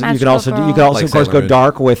 think there's you Magical can also Girl. you could also Like of course Sailor go Moon.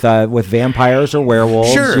 dark with vampires or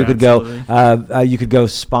werewolves. Sure. You could you could go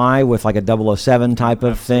spy with like a 007 type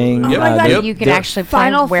of thing. Oh my God, Yep. You could Yep. actually play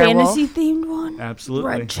Final werewolf. Fantasy themed one.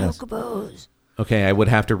 Absolutely. Chocobos. Okay, I would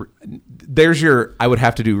have to. I would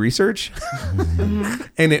have to do research,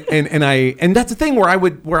 and that's the thing where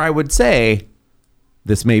I would say,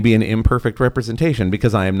 this may be an imperfect representation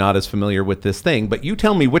because I am not as familiar with this thing. But you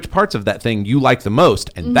tell me which parts of that thing you like the most,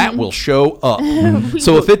 and that will show up.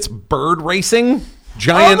 So if it's bird racing,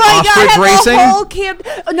 giant ostrich racing. A whole camp.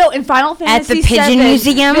 Oh, no, in Final Fantasy the Pigeon 7,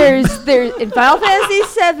 Museum? There's in Final Fantasy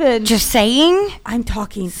 7. Just saying. I'm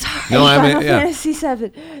talking. No, in I mean, Final yeah. Fantasy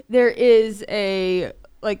 7, there is a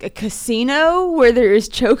casino where there is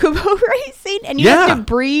chocobo racing, and you have to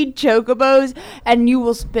breed chocobos, and you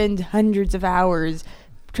will spend hundreds of hours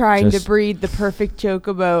trying to Just- breed the perfect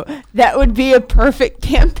chocobo. That would be a perfect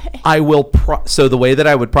campaign. I will. So the way that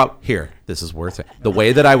I would this is worth it. The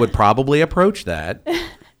way that I would probably approach that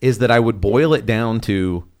is that I would boil it down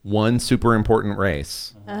to one super important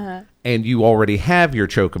race. And you already have your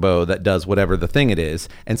chocobo that does whatever the thing it is.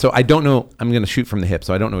 And so I don't know. I'm going to shoot from the hip,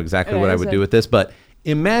 so I don't know exactly what I would do with this. But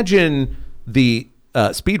imagine the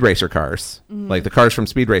Speed Racer cars, like the cars from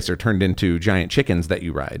Speed Racer, turned into giant chickens that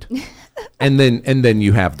you ride, and then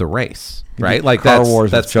you have the race, right? Like Car Wars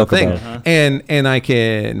with that's the thing. chocobo. And I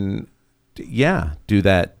can, do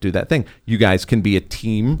that thing. You guys can be a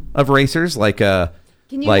team of racers, like Can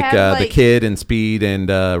you like have, the Kid and Speed and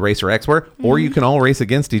Racer X were, or you can all race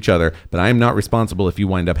against each other. But I am not responsible if you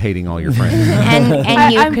wind up hating all your friends.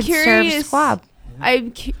 And you I'm could curious. serve squab.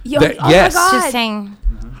 Yes. My God. Just saying.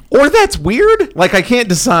 Or that's weird. Like I can't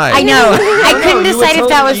decide. I know. I couldn't you would decide if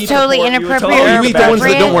that totally was eat totally the pork. You would inappropriate totally or eat the ones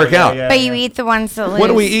that don't work appropriate, out. but you eat the ones that lose. What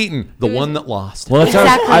are we eating? The one that lost. Well, it's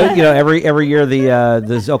Exactly. every year the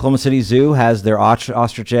Oklahoma City Zoo has their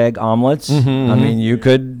ostrich egg omelets. I mean, you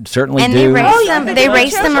could certainly And do. they race Oh, yeah, them. they They do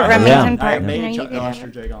race them at treasure. Remington Yeah. I Park. have You know, made you could have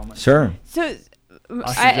ostrich egg omelet. Sure. So,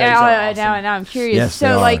 Ostrich eggs are awesome. now I'm curious. Yes, they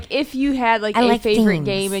so, are. like, if you had like I a like favorite themes.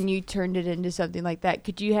 game and you turned it into something like that,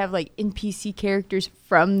 could you have like NPC characters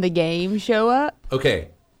from the game show up? Okay.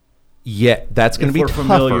 Yeah, that's going to If be we're tougher,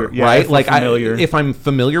 familiar- yeah, right? if we're Like familiar. if I'm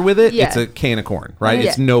familiar with it, Yeah. it's a can of corn, right? Yeah.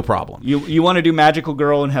 It's no problem. You want to do Magical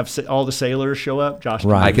Girl and have all the sailors show up? Josh,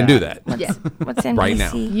 Right. I can do that. Yeah, What's NPC? Right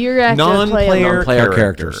now. you're gonna have to play Non-player along. Player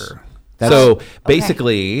characters. characters. So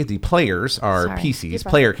basically, the players are Sorry. PCs,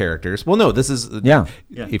 player characters. Well, no, this is Yeah.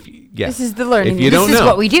 This is the learning. If you This don't is know,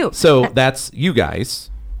 what we do. So that's you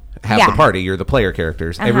guys have Yeah. the party. You're the player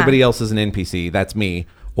characters. Uh-huh. Everybody else is an NPC. That's me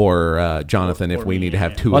or Jonathan. If we need to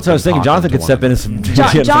have two. Well, that's what I was thinking. Jonathan could step in as some.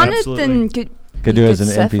 Jonathan Absolutely. could do he as an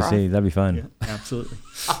Sephiroth. NPC. That'd be fun. Absolutely.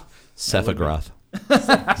 Sephiroth.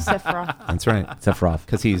 Sephiroth. That's right. Sephiroth.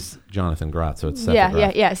 Because he's Jonathan Groth, so it's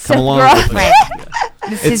Sephiroth. Yeah. Come along Sephiroth. with me. Right.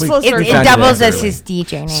 This It's is, full it, circle. it doubles Exactly. as his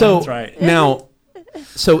DJ name. So That's right. now,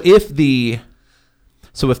 if the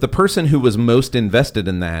person who was most invested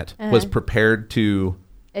in that was prepared to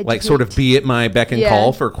like sort of Educate. be at my beck and Yeah.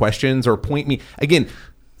 call for questions or point me again,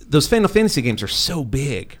 those Final Fantasy games are so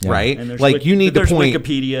big, right? And there's Like you need to there's point.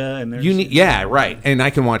 Wikipedia and there's You need, yeah, right. And I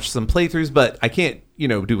can watch some playthroughs, but I can't,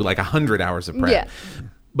 do like 100 hours of prep. Yeah.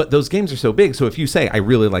 But those games are so big. So if you say I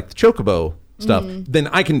really like the Chocobo stuff, then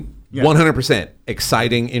I can 100%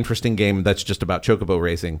 exciting, interesting game that's just about Chocobo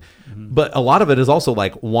racing. But a lot of it is also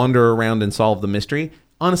like wander around and solve the mystery.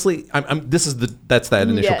 honestly, that's that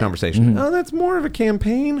initial Yeah. conversation. Oh, that's more of a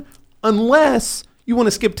campaign, unless you want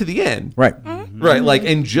to skip to the end, Right. right? Like,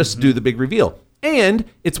 and just do the big reveal. And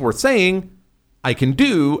it's worth saying, I can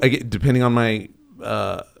do, depending on my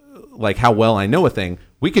like how well I know a thing,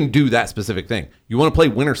 we can do that specific thing. You want to play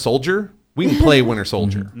Winter Soldier? We can play Winter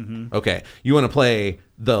Soldier. Okay. You want to play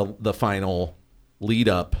the final lead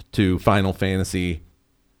up to Final Fantasy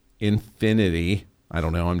Infinity? I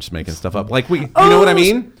don't know. I'm just making stuff up. Like you know what I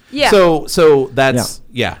mean? Yeah. So that's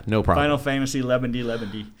no problem. Final Fantasy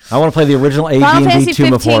 11D. I want to play the original Final AD&D Fantasy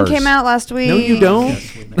Tomb of 15 Horrors. came out last week. No, you don't.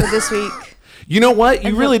 Or this week. You know what?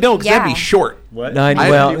 You really don't, because that'd be short. What? No, I'd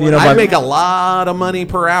my- make a lot of money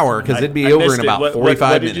per hour because it'd be I over missed in it. about What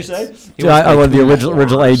 45 did you minutes. say? He wants to I play want the 2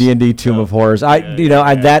 original hours. AD&D Tomb of Horrors.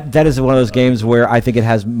 That is one of those games where I think it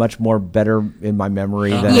has much more better in my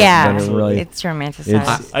memory than, Yeah, than it really. it's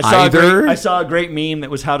romanticized. I saw a great meme that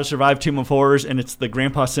was How to Survive Tomb of Horrors, and it's the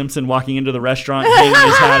Grandpa Simpson walking into the restaurant, hanging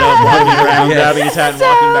his hat up, walking around, grabbing his hat, and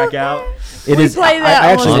walking back out. It We is. play that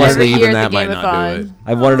I actually almost Honestly, every year even at that the might not do Game-a-thon. it.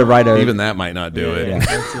 I wanted to write a. Even that might not do it.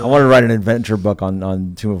 I wanted to write an adventure book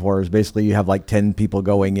on Tomb of Horrors. Basically, you have like 10 people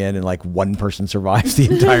going in, and like one person survives the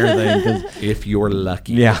entire thing. 'Cause, If you're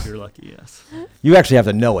lucky. yeah, If you're lucky, yes. you actually have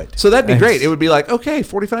to know it. So that'd be great. It would be like, okay,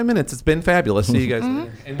 45 minutes. It's been fabulous. See you guys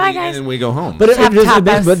later. And Bye, we, guys. And we go home. But, Have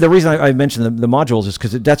tapas. but the reason I mentioned the modules is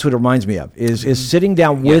because that's what it reminds me of is sitting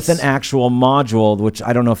down with Yes. an actual module, which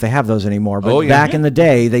I don't know if they have those anymore. But Oh, yeah. back in the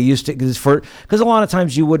day, they used to because a lot of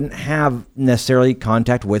times you wouldn't have necessarily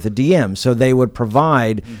contact with a DM, so they would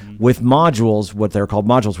provide with modules what they're called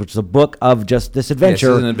modules, which is a book of just this Yes,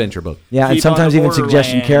 adventure. it's an adventure book. Yeah, and Keep on sometimes the even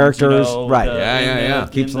suggestion Borderlands, characters. you know, Right. Yeah.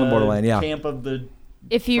 Keeps on the Borderland, yeah. Camp of the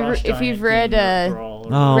If you've Frost read Giant King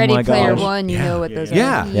or Oh, Ready my Player gosh. One, you know what those are.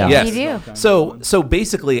 Yeah. Yeah. Yes. You do. So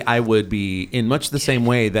basically, I would be in much the same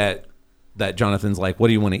way that Jonathan's like, what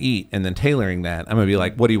do you want to eat? And then tailoring that, I'm going to be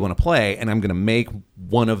like, what do you want to play? And I'm going to make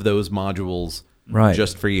one of those modules Right.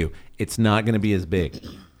 just for you. It's not going to be as big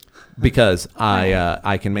because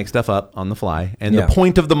I can make stuff up on the fly. And Yeah. the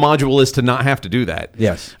point of the module is to not have to do that.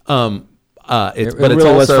 Yes. It's It but it's really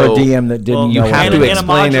was also for a DM that didn't you know have what to it was.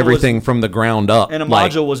 explain And a module everything was- from the ground up. And a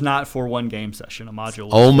Like, module was not for one game session. A module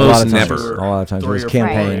was Almost A lot of times- never. A lot of times it was 3 or 4.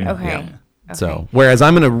 campaign. Right, okay. Yeah. Okay. So whereas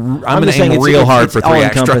I'm gonna just saying aim it's- real it's- hard it's for 3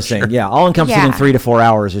 act all-encompassing. structure. Yeah, all encompassing in Yeah. 3 to 4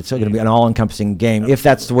 hours. It's going to be an all encompassing game. If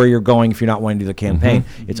that's where you're going, if you're not wanting to do the campaign,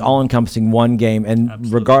 it's all encompassing one game. And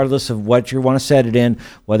regardless of what you want to set it in,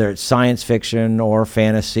 whether it's science fiction or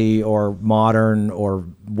fantasy or modern or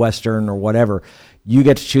Western or whatever, you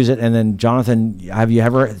get to choose it. And then, Jonathan, have you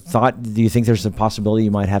ever thought? Do you think there's a possibility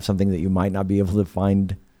you might have something that you might not be able to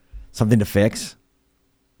find something to fix?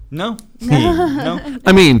 No. No.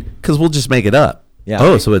 I mean, because we'll just make it up. Yeah.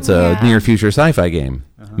 Oh, so it's a Yeah. near future sci-fi game.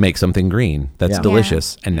 Make something green. That's Yeah.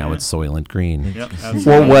 delicious, and now it's Soylent Green. Yep, Or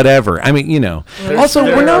absolutely. whatever. I mean, you know. Also,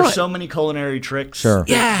 there we're are not. so many culinary tricks Sure.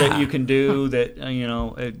 that you can do that,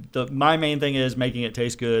 my main thing is making it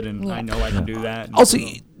taste good, and I know I can do that. And Also, so-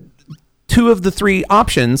 2 of the 3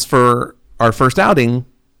 options for our first outing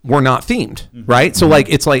were not themed, right? So like,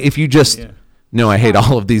 it's like if you just Yeah. no, I hate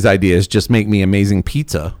all of these ideas. Just make me amazing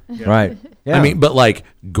pizza. Right. Yeah. I mean, but like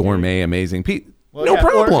gourmet amazing pizza. Well, no yeah,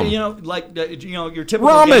 problem. Or, your typical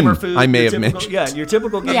Ramen, gamer food. I may your have typical, mentioned. Yeah, your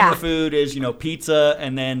typical gamer Yeah. food is, pizza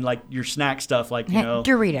and then like your snack stuff, like,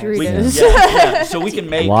 Doritos. we- Doritos. yeah. So we can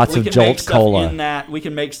make Lots we of can Jolt make stuff Cola. in that. We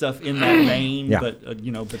can make stuff in that vein, Yeah. but they I'm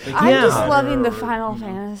can just do loving the better, Final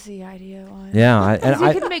Fantasy idea one. yeah. And Because you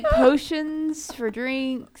I, can make potions for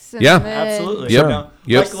drinks. And Yeah. then- Absolutely. Yep. You know,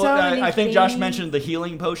 Yep. like, So many I think Josh things. mentioned the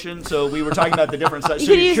healing potion. So we were talking about the different sides. You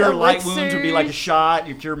So could your use cure light wounds would be like a elixirs. shot.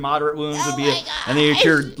 Your cure moderate wounds would be and then your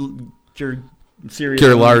cure serious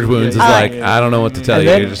Cure large wounds is yeah, like, yeah. I don't know what to tell And you.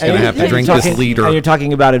 then- You're just and gonna you- have to and drink you're this talking- liter. And you're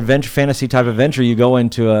talking about adventure, fantasy type adventure. You go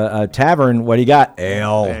into a tavern. What do you got?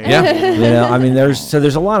 Ale. Yeah. You know, I mean, there's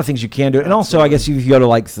a lot of things you can do, and also I guess if you go to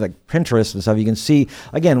like Pinterest and stuff, you can see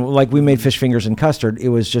again, like we made fish fingers and custard. It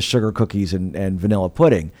was just sugar cookies and vanilla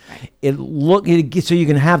pudding. So you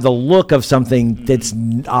can have the look of something that's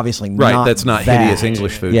obviously Right, not that's not that. hideous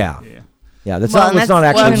English food. Yeah. Yeah, that's Well, not. That's and not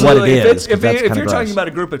that's- actually well, what it If is. it's- 'cause If, that's if kinda you're talking gross. about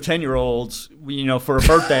a group of 10-year-olds, for a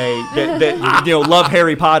birthday that love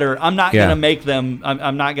Harry Potter, I'm not Yeah. gonna make them.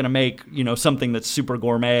 I'm not gonna make something that's super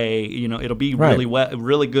gourmet. It'll be Right.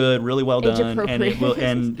 really good, really well Age done, and it will appropriate.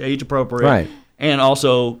 and age appropriate, Right. and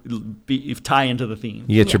also tie into the theme.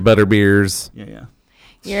 You get your butter beers. Yeah.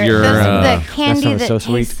 Your, the candy sounds that so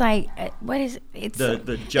sweet. tastes like what is it? It's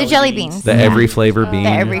The jelly beans. the every flavor bean. The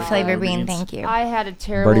every flavor bean. beans. Thank you. I had a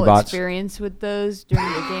terrible Birdie Bots. experience with those during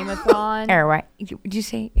the game-a-thon. Or what? Did you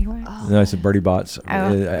say? What? No, I said Birdie Bots.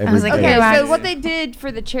 I was like, Okay, Wow. so what they did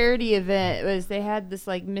for the charity event was they had this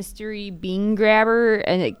like mystery bean grabber,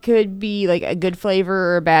 and it could be like a good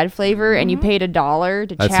flavor or a bad flavor, and you paid $1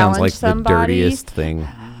 to That sounds challenge like somebody. the dirtiest thing.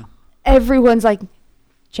 Everyone's like,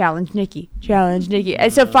 challenge Nikki,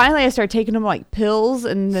 and so finally I started taking them like pills,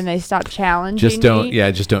 and then they stopped challenging. Just don't. me. Yeah,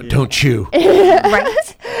 just don't chew.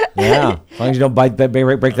 Right. Yeah, as long as you don't break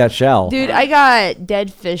that shell. Dude, I got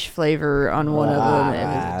dead fish flavor on one of them. It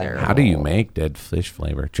was terrible. How do you make dead fish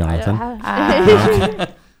flavor, Jonathan?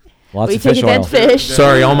 Lots We of take fish a dead oil. fish.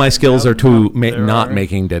 Sorry, all my skills are to There not are-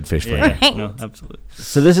 making dead fish flavor. Yeah, no, absolutely.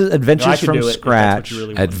 So this is No, I Adventures could from do it if that's what Scratch. you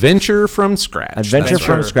really want. Adventure from scratch. Adventure That's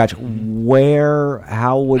from right. Scratch.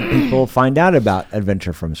 How would people find out about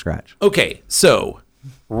Adventure from Scratch? Okay, so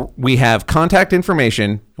we have contact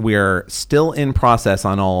information. We are still in process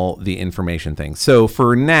on all the information things. So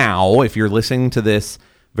for now, if you're listening to this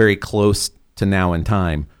very close to now in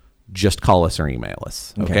time, just call us or email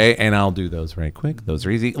us. Okay. And I'll do those very quick. Those are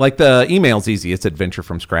easy. Like the email's easy. It's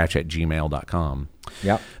adventurefromscratch@gmail.com.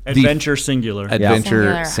 Yep. Adventure singular.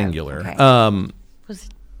 Adventure Singular. singular. Okay. Was-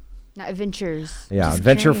 Not adventures. Yeah, Just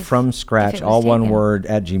Adventure curious from if Scratch, it was all one taken. word,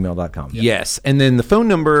 @gmail.com. Yes. And then the phone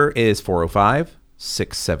number is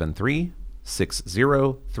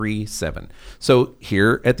 405-673-6037. So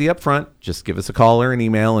here at the upfront, just give us a call or an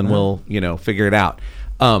email and we'll, figure it out.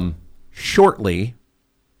 Shortly,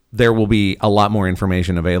 there will be a lot more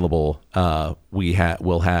information available.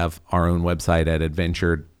 We'll have our own website at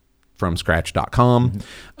adventurefromscratch.com.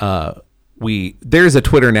 There's a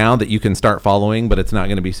Twitter now that you can start following, but it's not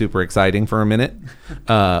going to be super exciting for a minute,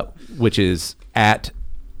 which is at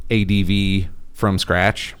ADV from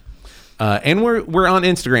Scratch. And we're on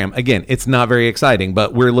Instagram. Again, it's not very exciting,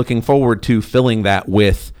 but we're looking forward to filling that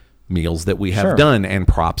with meals that we have Sure. done and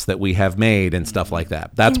props that we have made and stuff like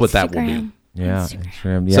that. That's what that will be. Instagram. Yeah,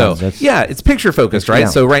 Instagram. Yeah, So that's- it's picture focused, right? Yeah.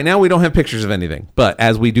 So right now we don't have pictures of anything, but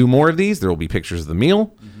as we do more of these, there will be pictures of the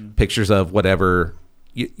meal, pictures of whatever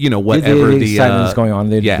whatever the excitement that's going on,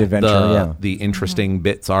 the adventure, the interesting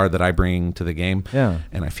bits are that I bring to the game. Yeah.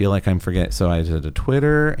 And I feel like I'm forgetting. So I did the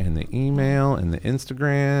Twitter and the email and the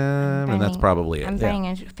Instagram, and that's probably I'm it. buying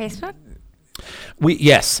into Facebook.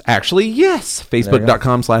 Yes.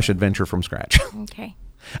 Facebook.com/adventure from scratch. Okay.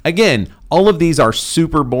 Again, all of these are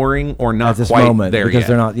super boring or not at this quite moment there because yet.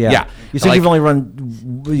 they're not. Yeah. You said Like, you've only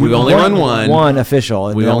run. We've only run one. One official.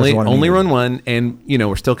 And we that was only the one only we- run one, and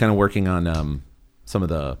we're still kind of working on some of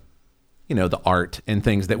the the art and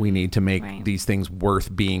things that we need to make Right. these things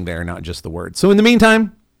worth being there, not just the words. So in the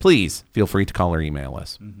meantime, please feel free to call or email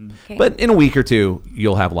us. Okay. But in a week or two,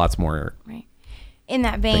 you'll have lots more Right. In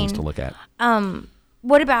that vein, things to look at.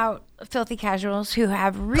 what about filthy casuals who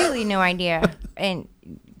have really no idea and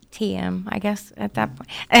TM, I guess, at that point.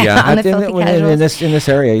 Yeah. On the in, filthy casuals. in this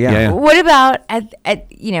area. Yeah. Yeah. What about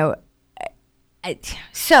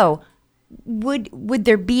so would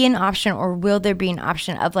there be an option, or will there be an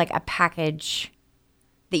option of like a package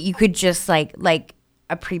that you could just like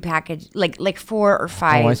a prepackaged like 4 or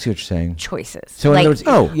 5 Oh, I see what you're saying. choices? So in like,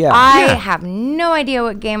 other words, yeah. I have no idea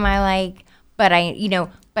what game I like, but I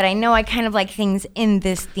know I kind of like things in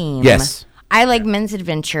this theme. Yes. I like Men's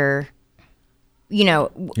Adventure. You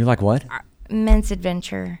like what? Men's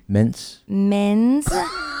Adventure. Mince. Men's.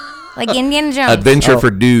 Like Indiana Jones. Adventure for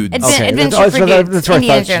dudes. Adventure Oh, for so dudes. that's right.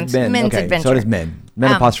 Indiana That's Jones. men. Men's Okay. Adventure. So it is men.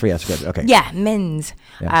 Men apostrophe S. Good. Okay. Yeah, men's.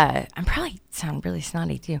 Yeah. I'm probably sound really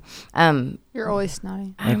snotty too. You're always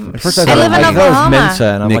snotty. I'm, At first I thought live in it was Oklahoma. Mensa,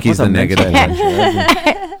 and I'm Nikki's like, the what's a negative.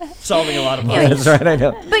 Mensa? Solving a lot of Yeah. problems. That's right. I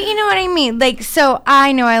know. But you know what I mean? Like, so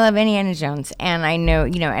I know I love Indiana Jones, and I know,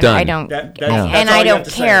 and Done. I don't, That's and all I you don't have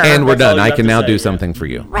to say. care. And we're That's all done. you I have can to now say, do yeah. something for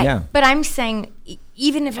you. Right. Yeah. But I'm saying,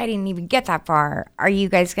 even if I didn't even get that far, are you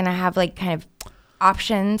guys going to have like kind of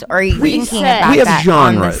options, or are you thinking Preset. about We have that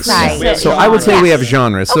on the genres. side? We have So I would say Yes. we have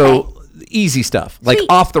genres. So easy stuff, like Sweet.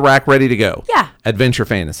 off the rack, ready to go. Yeah. Adventure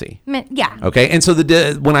fantasy. Yeah. Okay. And so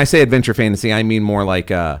when I say adventure fantasy, I mean more like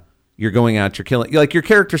you're going out, you're killing, like your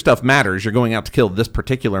character stuff matters. You're going out to kill this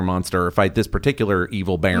particular monster or fight this particular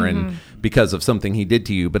evil baron because of something he did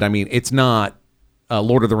to you. But I mean, it's not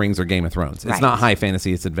Lord of the Rings or Game of Thrones. It's Right. not high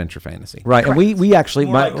fantasy; it's adventure fantasy. Right, and we actually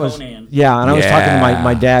More like was Conan. yeah, and I was talking to Yeah.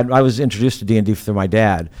 my dad. I was introduced to D&D through my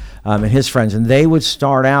dad and his friends, and they would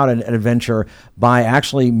start out an adventure by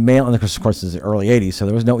actually mail. And of course, it's the early '80s, so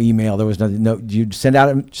there was no email. There was no. You'd send out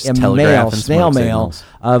a telegraph mail, and snail smoke mail signals.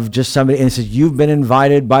 of just somebody, and it says you've been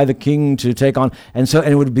invited by the king to take on, and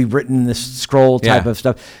it would be written in this scroll type Yeah. of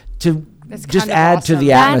stuff to That's just kind of add to awesome. the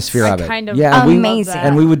That's atmosphere of it. kind of yeah, and amazing.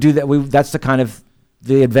 and we would do that. That's the kind of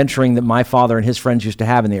the adventuring that my father and his friends used to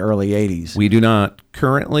have in the early '80s. We do not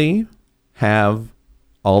currently have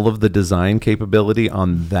all of the design capability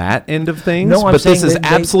on that end of things, No, I'm but this saying is they-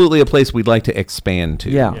 absolutely a place we'd like to expand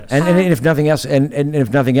to. Yeah, Yes. and if nothing else, and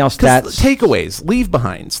if nothing else, 'Cause that's takeaways, leave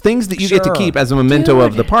behinds, things that you get to Sure. keep as a memento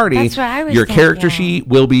of Dude, the party. that's what I was Your character thinking. sheet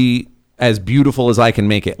will be as beautiful as I can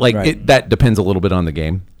make it. Like Right. that depends a little bit on the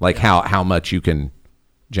game, like how much you can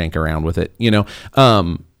jank around with it,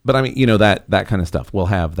 But I mean, that kind of stuff. We'll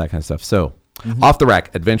have that kind of stuff. So off the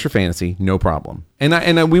rack, adventure fantasy, no problem. And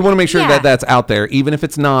we want to make sure Yeah. that that's out there, even if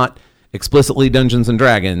it's not explicitly Dungeons and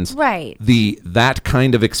Dragons. Right. That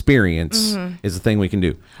kind of experience is the thing we can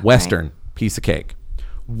do. Western, piece of cake.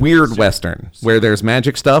 Weird Western, where there's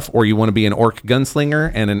magic stuff, or you want to be an orc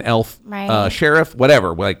gunslinger and an elf Right. sheriff,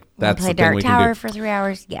 whatever. Like that's Play the thing Dark we Tower can do. for 3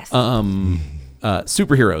 hours. Yes.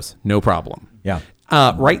 Superheroes, no problem. yeah.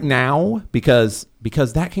 Right now, because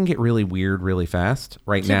that can get really weird really fast.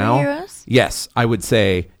 Right now, Superheroes? yes, I would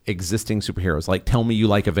say existing superheroes. Like, tell me you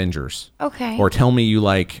like Avengers, Okay. or tell me you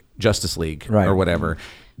like Justice League, Right. or whatever.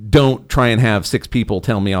 Don't try and have 6 people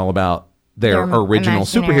tell me all about their Their original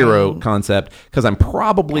imaginary- superhero concept, because I'm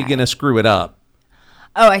probably gonna screw it up.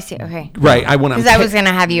 oh, I see. Okay. Right? I want to. Because I was going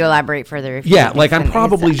to have you elaborate further. If you Yeah, think like I'm something is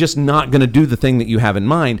probably that. just not going to do the thing that you have in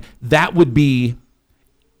mind. That would be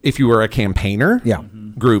if you were a campaigner Yeah.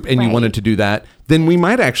 group and you Right. wanted to do that, then we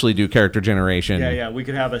might actually do character generation Yeah, we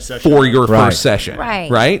could have a session for your Right. first session.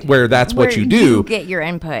 Right. Where that's what Where you do. get your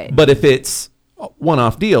input. But if it's a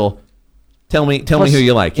one-off deal, tell me Plus, who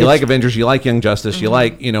you like. You it's- like Avengers, you like Young Justice, you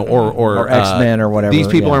like, or X-Men or whatever, These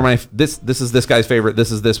people yeah. are this is this guy's favorite,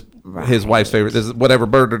 this is his wife's favorite, this is whatever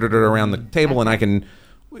around the table, and I can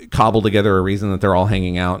cobble together a reason that they're all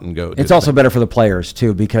hanging out and go. It's also better for the players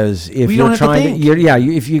too, because if We you're don't have to trying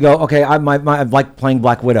think. if you go, okay, I like playing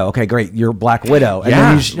Black Widow. Okay, great, you're Black Widow, and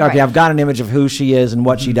Yeah. then okay, I've got an image of who she is and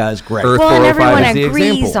what she does. Great. Earth well, and 405 everyone is the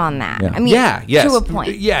agrees example. on that. Yeah. I mean, Yeah, yes. to a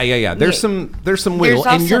point. Yeah. There's some wiggle,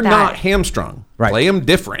 and also you're that. not hamstrung. Right. Play them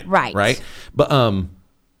different. Right. But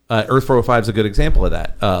Earth 405 is a good example of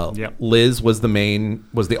that. Yep. Liz was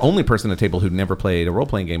the only person at the table who'd never played a role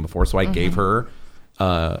playing game before, so I gave her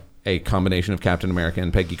a combination of Captain America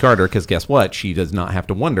and Peggy Carter, because guess what? She does not have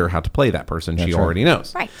to wonder how to play that person. She right. already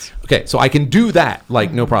knows. Right. Okay, so I can do that,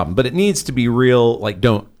 no problem. But it needs to be real. Like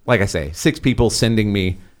I say, 6 people sending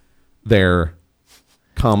me their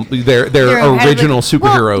They're ahead of original it.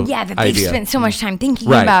 superhero Well, yeah, that they've idea. spent so much time thinking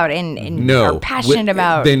Right. about and No, are passionate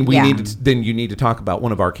about. Then yeah. then you need to talk about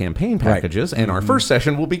one of our campaign packages, and our first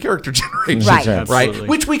session will be character generation, Right. Right, Absolutely.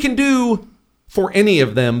 which we can do for any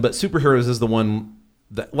of them, but superheroes is the one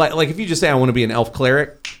that, like if you just say I want to be an elf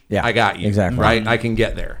cleric, Yeah, I got you, exactly. right? I can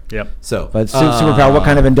get there. Yep. So, But superpower, what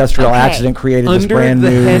kind of industrial okay. accident created this Under brand the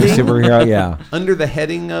new heading- superhero? Yeah. under the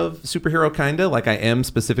heading of superhero, kinda like I am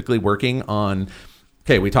specifically working on.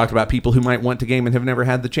 Okay, we talked about people who might want to game and have never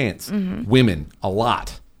had the chance. Mm-hmm. Women, a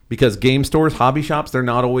lot. Because game stores, hobby shops, they're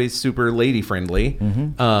not always super lady friendly.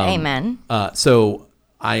 Amen. So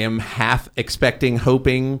I am half expecting,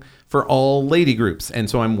 hoping for all lady groups. And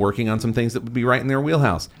so I'm working on some things that would be right in their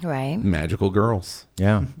wheelhouse. Right. Magical girls.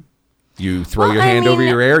 Yeah. You throw Well, your I hand over mean-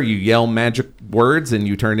 your ear, you yell magic words, and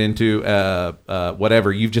you turn into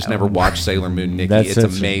whatever. You've just never watched Sailor Moon, Nikki. That's It's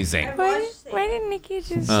it. amazing. Why didn't Nikki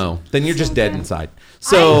just? Oh, then you're just dead inside.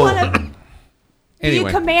 So anyway,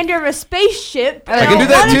 Be commander of a spaceship. I can do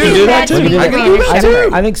that wanna too. be Do that too. I can do that I too.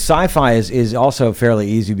 think, I think sci-fi is also fairly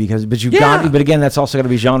easy but you've Yeah. got, but again, that's also going to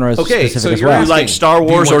be genre Okay, specific so as you're well. asking, like Star do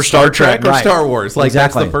you Wars want or Star Trek? or Right. Star Wars? Like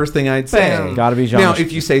Exactly. that's the first thing I'd say. Boom. Gotta be Now, genres.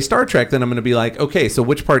 if you say Star Trek, then I'm going to be like, okay, so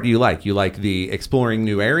which part do you like? You like the exploring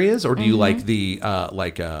new areas, or do you like the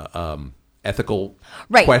ethical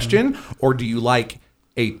Right. question, or do you like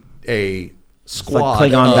a squad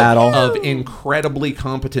Klingon of, battle. of incredibly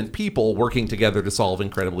competent people working together to solve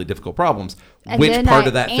incredibly difficult problems? And Which then part I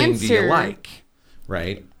of that thing do you answer- like?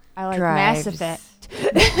 Right? I like Drives. Mass Effect.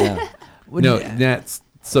 No,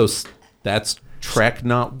 that's Trek,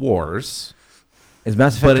 not Wars. Is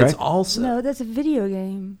Mass Effect But Trek? it's also No, that's a video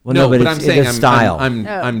game. well, no, but, I'm it's, saying it's style.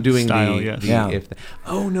 I'm doing Style, the, yes. the Yeah. if.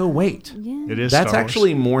 Oh no, wait. It is. That's Star Wars.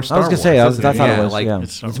 actually more I Star was Wars. gonna say isn't that's it? how yeah, it was. like Yeah,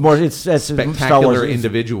 It's Star it's more. It's Star spectacular Wars.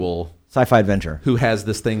 individual Sci-fi adventure. who has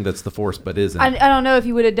this thing that's the Force but isn't. I don't know if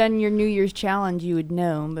you would have done your New Year's challenge, you would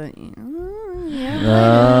know, but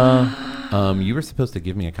yeah. You were supposed to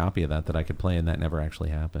give me a copy of that I could play, and that never actually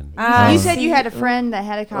happened. You said you had a friend that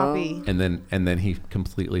had a copy. And then he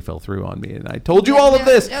completely fell through on me, and I told you all of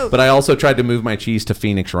this, but I also tried to move my cheese to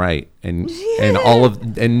Phoenix Wright, and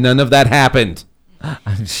none of that happened.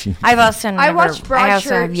 I've also never, watched I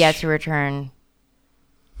also have Broadchurch. yet to return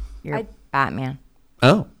your Batman.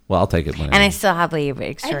 Oh, well, I'll take it whenever. And I still have leave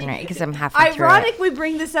extraordinary because I'm halfway through it. Ironic we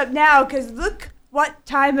bring this up now because look what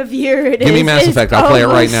time of year it is. Give me Mass It's Effect. I'll play it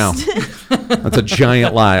right now. almost- That's a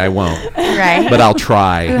giant lie. I won't. Right? But I'll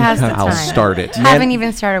try. Who has the I'll time? start it. Haven't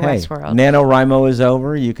even started Hey, Westworld. NaNoWriMo is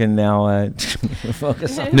over. You can now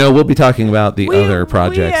focus on. No, we'll be talking about the We- other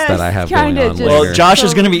projects we, that I have going kinda on just- later. Well, Josh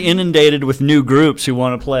is going to be inundated with new groups who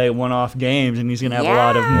want to play one-off games, and he's going to have a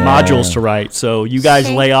lot of modules to write. So you guys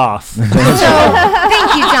See? lay off. So,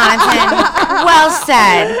 thank you, Jonathan. Well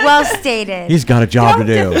said. Well stated. He's got a job to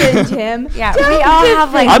do. Defend him. Yeah, we all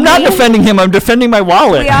have like I'm not eight- defending him. I'm defending my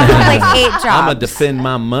wallet. We all have like 8 jobs. I'm going to defend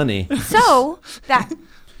my money. So that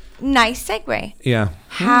nice segue. Yeah.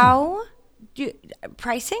 How do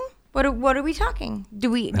pricing? What are we talking? Do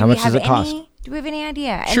we How much have does it cost? Do we have any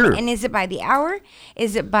idea? And, Sure. And is it by the hour?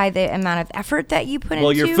 Is it by the amount of effort that you put Well,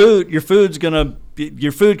 into? your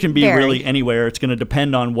food can be Vary. really anywhere. It's going to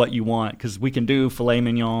depend on what you want, because we can do filet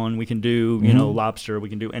mignon, we can do lobster, we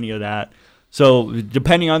can do any of that. So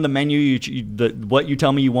depending on the menu, what you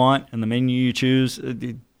tell me you want and the menu you choose,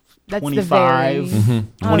 That's 25, the very.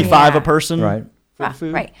 25 yeah. a person, Right. for the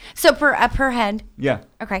food. Right. So per head. Yeah.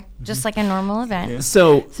 Okay. Just like a normal event.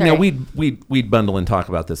 So Sorry. now we'd bundle and talk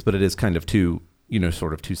about this, but it is kind of two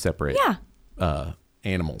separate Yeah.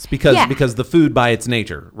 animals because Yeah. because the food by its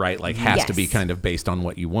nature, right, like has to be Yes. kind of based on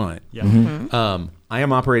what you want. Yeah. Mm-hmm. I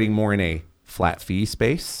am operating more in a flat fee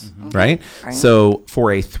space, right? So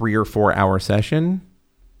for a 3 or 4 hour session,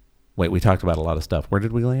 we talked about a lot of stuff. Where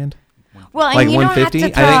did we land? Well, and Like you don't have 150? to I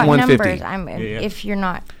throw think out 150. numbers. If you're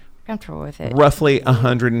not comfortable with it. Roughly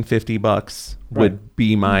 $150 would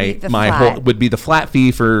be my The my flat. whole would be the flat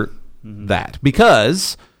fee for that,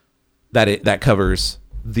 because that covers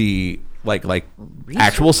the like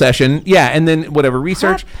actual session, and then whatever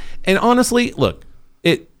research. And honestly, look,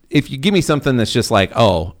 if you give me something that's just like,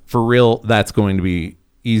 oh, for real, that's going to be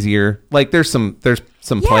easier. Like there's some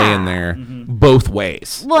play in there both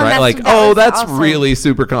ways, Well, and right? that's- Like, that was that's also- really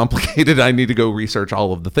super complicated. I need to go research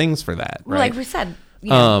all of the things for that, Well, right? like we said. You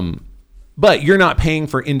know, But you're not paying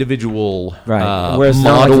for individual Right. Whereas it's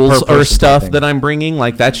not like a models per or person stuff thing. that I'm bringing.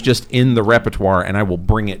 Like that's just in the repertoire, and I will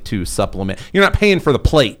bring it to supplement. You're not paying for the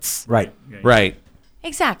plates, Right. right?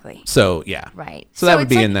 exactly. So yeah, Right. So that would it's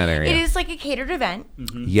be like- in that area. It is like a catered event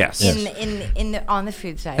Yes. in the on the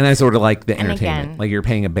food side. And I sort of like the And entertainment, again- like you're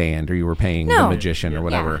paying a band or you were paying the No. magician or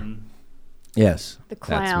whatever. Yes. The That's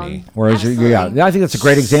clown. me. Whereas Absolutely. I think that's a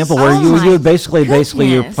great example where Oh you my would basically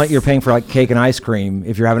goodness. you're paying for like cake and ice cream.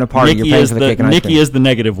 If you're having a party, you're Nikki paying is for the cake and ice Nikki cream. is the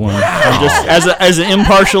negative one. I'm just as an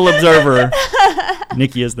impartial observer,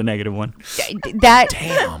 Nikki is the negative one. That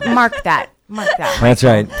mark that. That's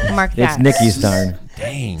right. Mark It's that. Nikki's turn.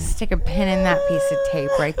 Dang. Stick a pin in that piece of tape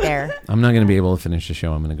right there. I'm not going to be able to finish the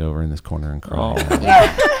show. I'm going to go over in this corner and cry.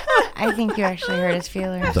 Yeah. I think you actually hurt his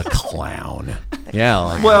feelings. The clown. Yeah.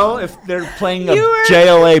 Like Well, if they're playing a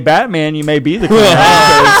JLA Batman, you may be the clown.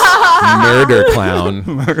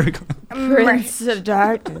 murder clown. Prince of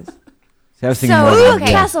Darkness. See, I was thinking So, more ooh, of-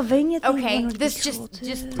 okay. yeah. Castlevania thing. Okay, would be this cool,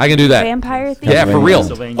 just too. I can do that. Vampire thing. Yeah, for real.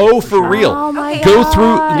 Castlevania. Oh, for real. Oh my Go God.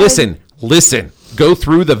 through. Listen. Go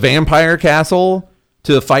through the vampire castle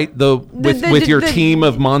to fight with your team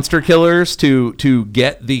of monster killers to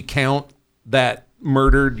get the count that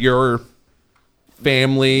murdered your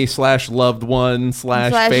family / loved one /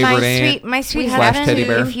 favorite aunt. My sweet Slash husband, teddy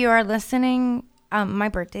bear. if you are listening, my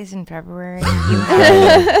birthday's in February. Book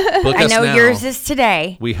I us know now. yours is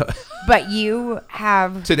today, We but you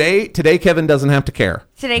have today. Kevin doesn't have to care.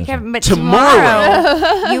 today, Kevin. But Tomorrow.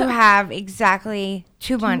 tomorrow, you have exactly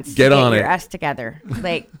 2 months Get to on get your it. S together,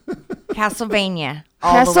 like Castlevania.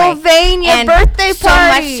 All the way. Castlevania And birthday so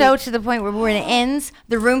party. much so to the point where when it ends,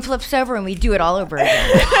 the room flips over and we do it all over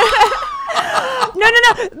again. No.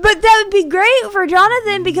 But that would be great for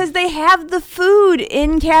Jonathan because they have the food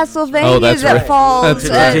in Castlevania Oh, that's that right. falls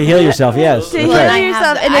That's To heal yourself, yes. to That's heal I right. have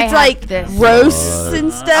yourself, the- and I it's have like this. roasts and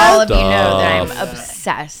All stuff. of you know that I'm Stuff.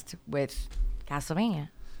 obsessed with Castlevania.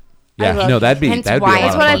 Yeah, love no, it. that'd be Hence a why lot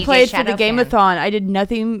That's of what fun. I played for Shadow the fan. Game-a-thon. I did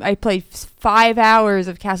nothing. I played 5 hours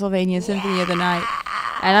of Castlevania Symphony of the Night,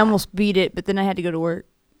 and I almost beat it, but then I had to go to work.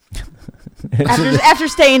 after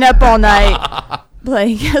staying up all night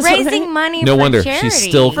playing Raising money No for wonder charity. she's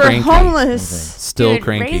still for cranky. homeless. Still Dude,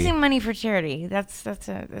 cranky. raising money for charity. That's no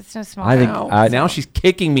small I think thing. Now she's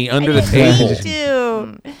kicking me under the didn't table. mean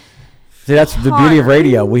to. See, that's the beauty of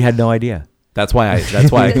radio. We had no idea. That's why I called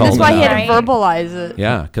That's why him he out. had to verbalize it.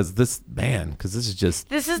 Yeah, because this is just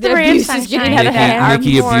This is The the ray of abuse is sunshine. getting out of hand. Our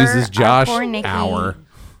Nikki poor- abuses our Josh poor Nikki hour.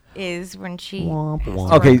 is when she Womp has womp.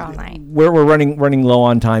 to Okay, work all night. we're running low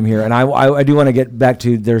on time here, and I do want to get back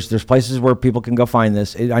to there's places where people can go find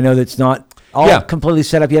this. I know that's not all Yeah. completely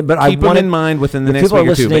set up yet, but I Keep them want in mind within the if next people are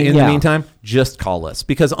week or two. But listening, in the yeah. meantime, just call us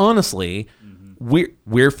because honestly,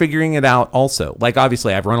 we're figuring it out. Also, like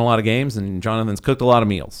obviously, I've run a lot of games and Jonathan's cooked a lot of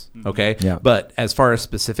meals. Okay, Yeah. But as far as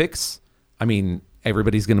specifics, I mean,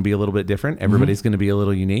 everybody's going to be a little bit different. Everybody's going to be a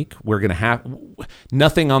little unique. We're going to have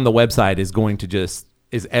nothing on the website is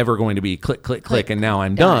ever going to be click, and now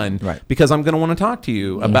I'm done. Right. Because I'm going to want to talk to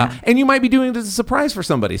you about, and you might be doing it as a surprise for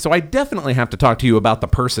somebody. So I definitely have to talk to you about the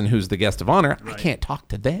person who's the guest of honor. I can't talk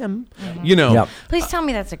to them, you know. Yep. Please tell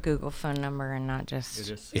me that's a Google phone number and not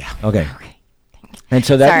just. Yeah. Okay. And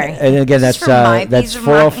so that, Sorry. and again, Just that's for my that's peace of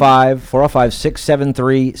mind.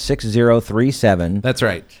 405-673-6037. That's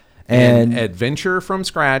right. And- And adventure from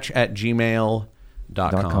scratch at gmail.com.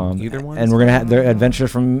 .com. Either one. And we're gonna have their adventure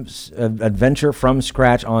from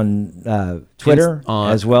scratch on Twitter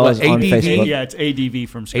on- as well what, as on ADV? Facebook. Yeah, it's ADV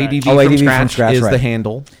from scratch. ADV, Oh, from, ADV from scratch scratch, is right. the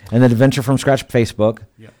handle. And then adventure from scratch Facebook.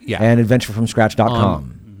 Yeah. And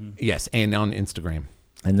adventurefromscratch.com. Yes, and on Instagram.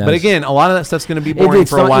 And But that's- again, a lot of that stuff's going to be boring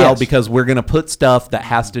it's for a not- while yes. because we're going to put stuff that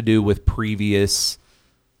has to do with previous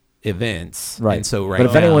events. Right. And so right But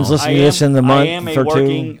if now, anyone's listening to this in the month or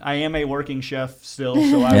two. I am a working chef still,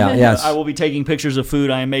 so I will be taking pictures of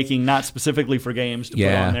food I am making, not specifically for games, to put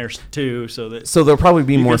Yeah. on there too, so that So there'll probably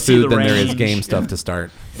be You more can see food the than there is range. game stuff to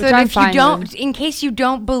start. So Which I'm if you fine don't, with. in case you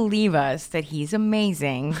don't believe us that he's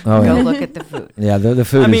amazing, Oh, go yeah. look at the food. Yeah, the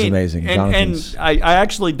food I mean, is amazing. And Jonathan's- I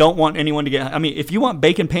actually don't want anyone to get. I mean, if you want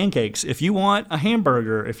bacon pancakes, if you want a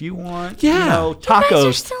hamburger, if you want Yeah. You guys are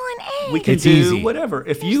tacos, still an egg. we can It's do easy. whatever.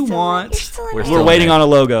 If You're you still- want, you're still an We're egg. still we're waiting an on a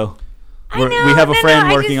logo. I We know, have a no, friend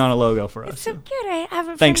I working just- on a logo for us. It's so good. I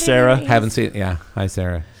haven't. Thanks, Sarah. Haven't seen Yeah. Hi,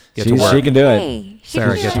 Sarah. Get to She work. can do it. Hey, she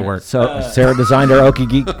Sarah, can get do to it. work. So Sarah designed our Okie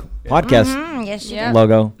Geek podcast Yes, she Yeah. did.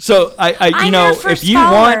 logo. So I'm you your know, first if you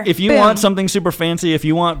follower. want, Boom. something super fancy, if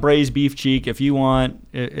you want braised beef cheek, if you want,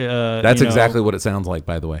 That's exactly what it sounds like,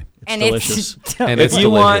 by the way. it's And delicious. it's And if it's you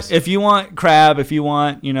delicious. want crab, if you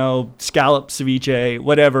want, scallop ceviche,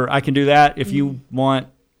 whatever, I can do that. If you want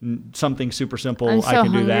something super simple, I'm so I can do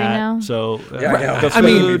hungry that. now. So Yeah, I know. the I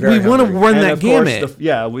mean, food, we want to run and that of course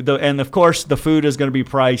gamut. and of course the food is going to be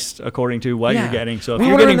priced according to what Yeah. you're getting. So if We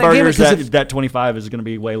you're wanna getting run that gamut burgers, 'cause that 25 is going to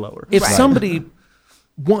be way lower. If somebody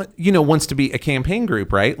wants to be a campaign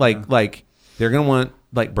group, right? Like they're going to want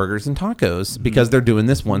like burgers and tacos because they're doing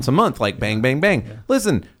this once a month, like bang, bang, bang.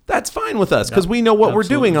 Listen, that's fine with us because we know what we're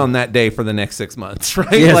doing on that day for the next 6 months,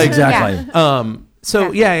 right? Yes, like, exactly.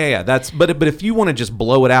 So yeah. That's but if you want to just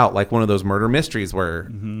blow it out like one of those murder mysteries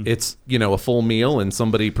where it's a full meal and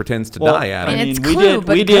somebody pretends to die at And it. it's Clue,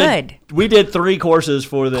 but good. We did 3 courses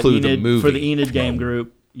for the Clue, the Enid movie. for the Enid game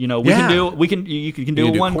group. You can do you can do You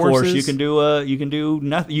a can do one course. You courses. can do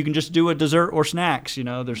nothing. You can just do a dessert or snacks.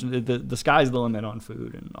 There's the sky's the limit on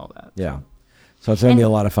food and all that. Yeah. So it's going to be a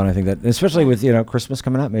lot of fun. I think that, especially with Christmas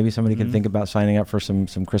coming up, maybe somebody can think about signing up for some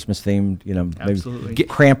Christmas themed, Absolutely. maybe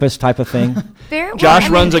Krampus type of thing. Josh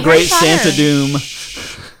runs a Harry great Potter. Santa Doom.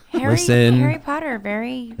 Listen. Harry Potter,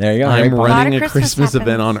 very. There you go. I'm Harry Potter. running A a lot of Christmas Christmas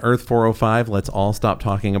event on happens. Earth 405. Let's all stop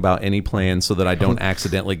talking about any plans so that I don't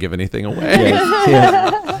accidentally give anything away.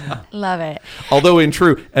 Yeah. Love it. Although in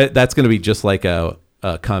true, that's going to be just like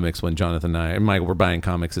comics when Jonathan and I and Mike were buying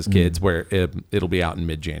comics as kids, where it'll be out in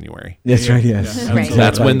mid-January. That's right. Yes. Right. So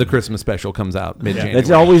that's when the Christmas special comes out, mid-January. It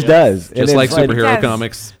always does. And Just like it's superhero Yes.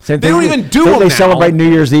 comics. Same They thing don't with- even do they, them They now. celebrate New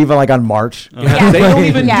Year's Eve like on March. Yeah, they don't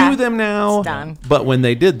even Yeah. do them now. It's done. But when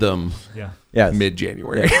they did them, Yes.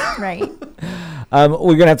 mid-January. Right.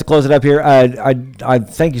 We're gonna have to close it up here. I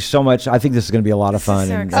thank you so much. I think this is gonna be a lot of This is fun,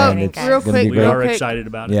 so and exciting, it's guys. Real gonna quick, be We great. are quick. excited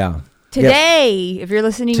about it. Yeah. Today, if you're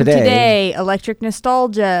listening Today. today, Electric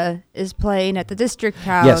Nostalgia is playing at the District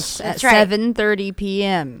House Yes. at That's right. 7:30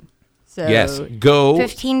 p.m. So Yes, go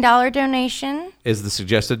 $15 donation is the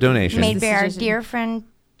suggested donation. made by our Decision. dear friend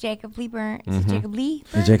Jacob Lee Burns. Is it Jacob Lee?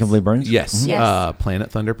 Is Jacob Lee Burns? Yes, Yes.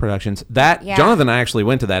 Planet Thunder Productions. That Yeah. Jonathan and I actually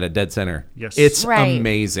went to that at Dead Center. Yes. It's Right.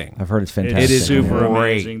 amazing. I've heard it's fantastic. It is super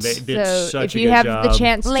great. amazing. They did So such if a you good have job. the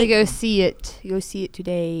chance to go Leighton. see it, go see it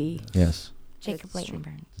today. Yes. Jacob Leighton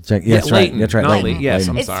Burns. Yeah, that's right. Leighton, That's right. not Leighton. Leighton. Yes,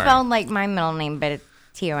 Leighton. I'm It's sorry. spelled like my middle name, but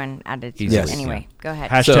T-O-N added to Yes. it. Anyway, go ahead.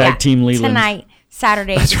 Hashtag Team Leland. Tonight,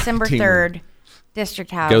 Saturday, December Team 3rd,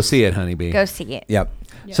 District House. Go see it, honeybee. Go see it. Yep.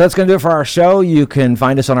 So that's going to do it for our show. You can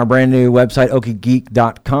find us on our brand new website,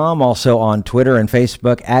 okiegeek.com, also on Twitter and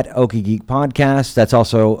Facebook at Okie Geek Podcast. That's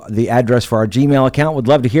also the address for our Gmail account. Would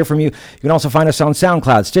love to hear from you. You can also find us on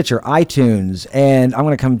SoundCloud, Stitcher, iTunes. And I'm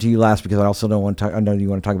going to come to you last because I also don't want to talk, I know you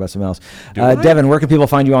want to talk about something else. Devin, where can people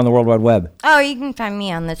find you on the World Wide Web? Oh, you can find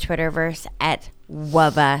me on the Twitterverse at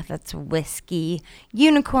Wubba. That's Whiskey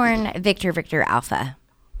Unicorn Victor Alpha.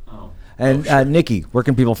 And Nikki, where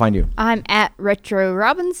can people find you? I'm at Retro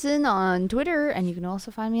Robinson on Twitter, and you can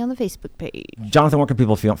also find me on the Facebook page. Jonathan, where can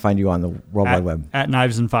people find you on the World Wide Web? At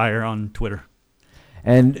Knives and Fire on Twitter.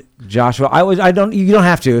 And Joshua, you don't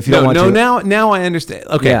have to if you don't want to. Now I understand.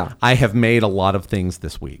 Okay, Yeah. I have made a lot of things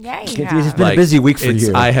this week. Yeah, It's you been have. a busy week for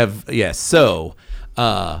you. I have, yes. So,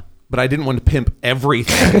 but I didn't want to pimp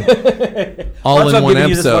everything all Well, in I'm one giving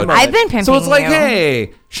you this episode. one I've been pimping So it's like, you.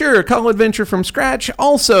 hey, sure, Call Adventure from scratch.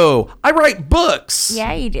 Also, I write books.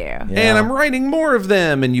 Yeah, you do. And I'm writing more of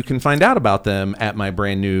them, and you can find out about them at my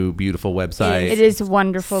brand new, beautiful website. It is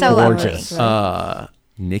wonderful. So Gorgeous. lovely.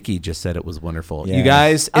 Nikki just said it was wonderful. Yeah. You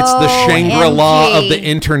guys, it's the Shangri-La of the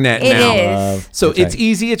internet It now. is. So That's it's right.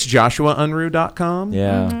 easy. It's joshuaunruh.com.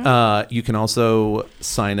 Yeah. You can also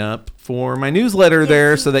sign up for my newsletter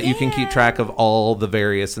there so that you can keep track of all the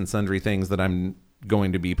various and sundry things that I'm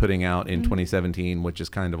going to be putting out in 2017, which is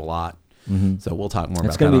kind of a lot. So we'll talk more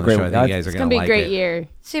It's about gonna that be on the great. show. I think you guys are It's going gonna to be a like great it. year.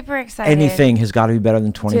 Super excited. Anything has got to be better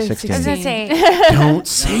than I was 2016. gonna say, Don't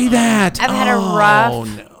say that. I've had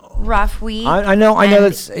a rough week. I know and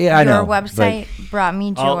that's I know. Your website brought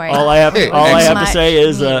me joy. All I have to Much say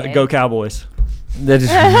is needed. go Cowboys. That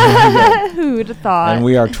is, Who would have thought? and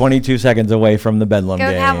we are 22 seconds away from the Bedlam Go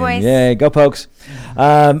game. Cowboys. Yay, go Pokes.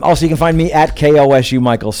 Also, you can find me at KOSU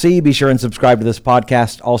Michael C. Be sure and subscribe to this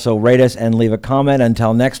podcast. Also, rate us and leave a comment.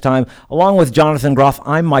 Until next time, along with Jonathan Groff,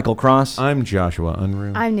 I'm Michael Cross, I'm Joshua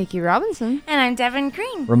Unruh. I'm Nikki Robinson. And I'm Devin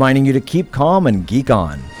Green. reminding you to keep calm and geek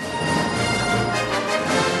on.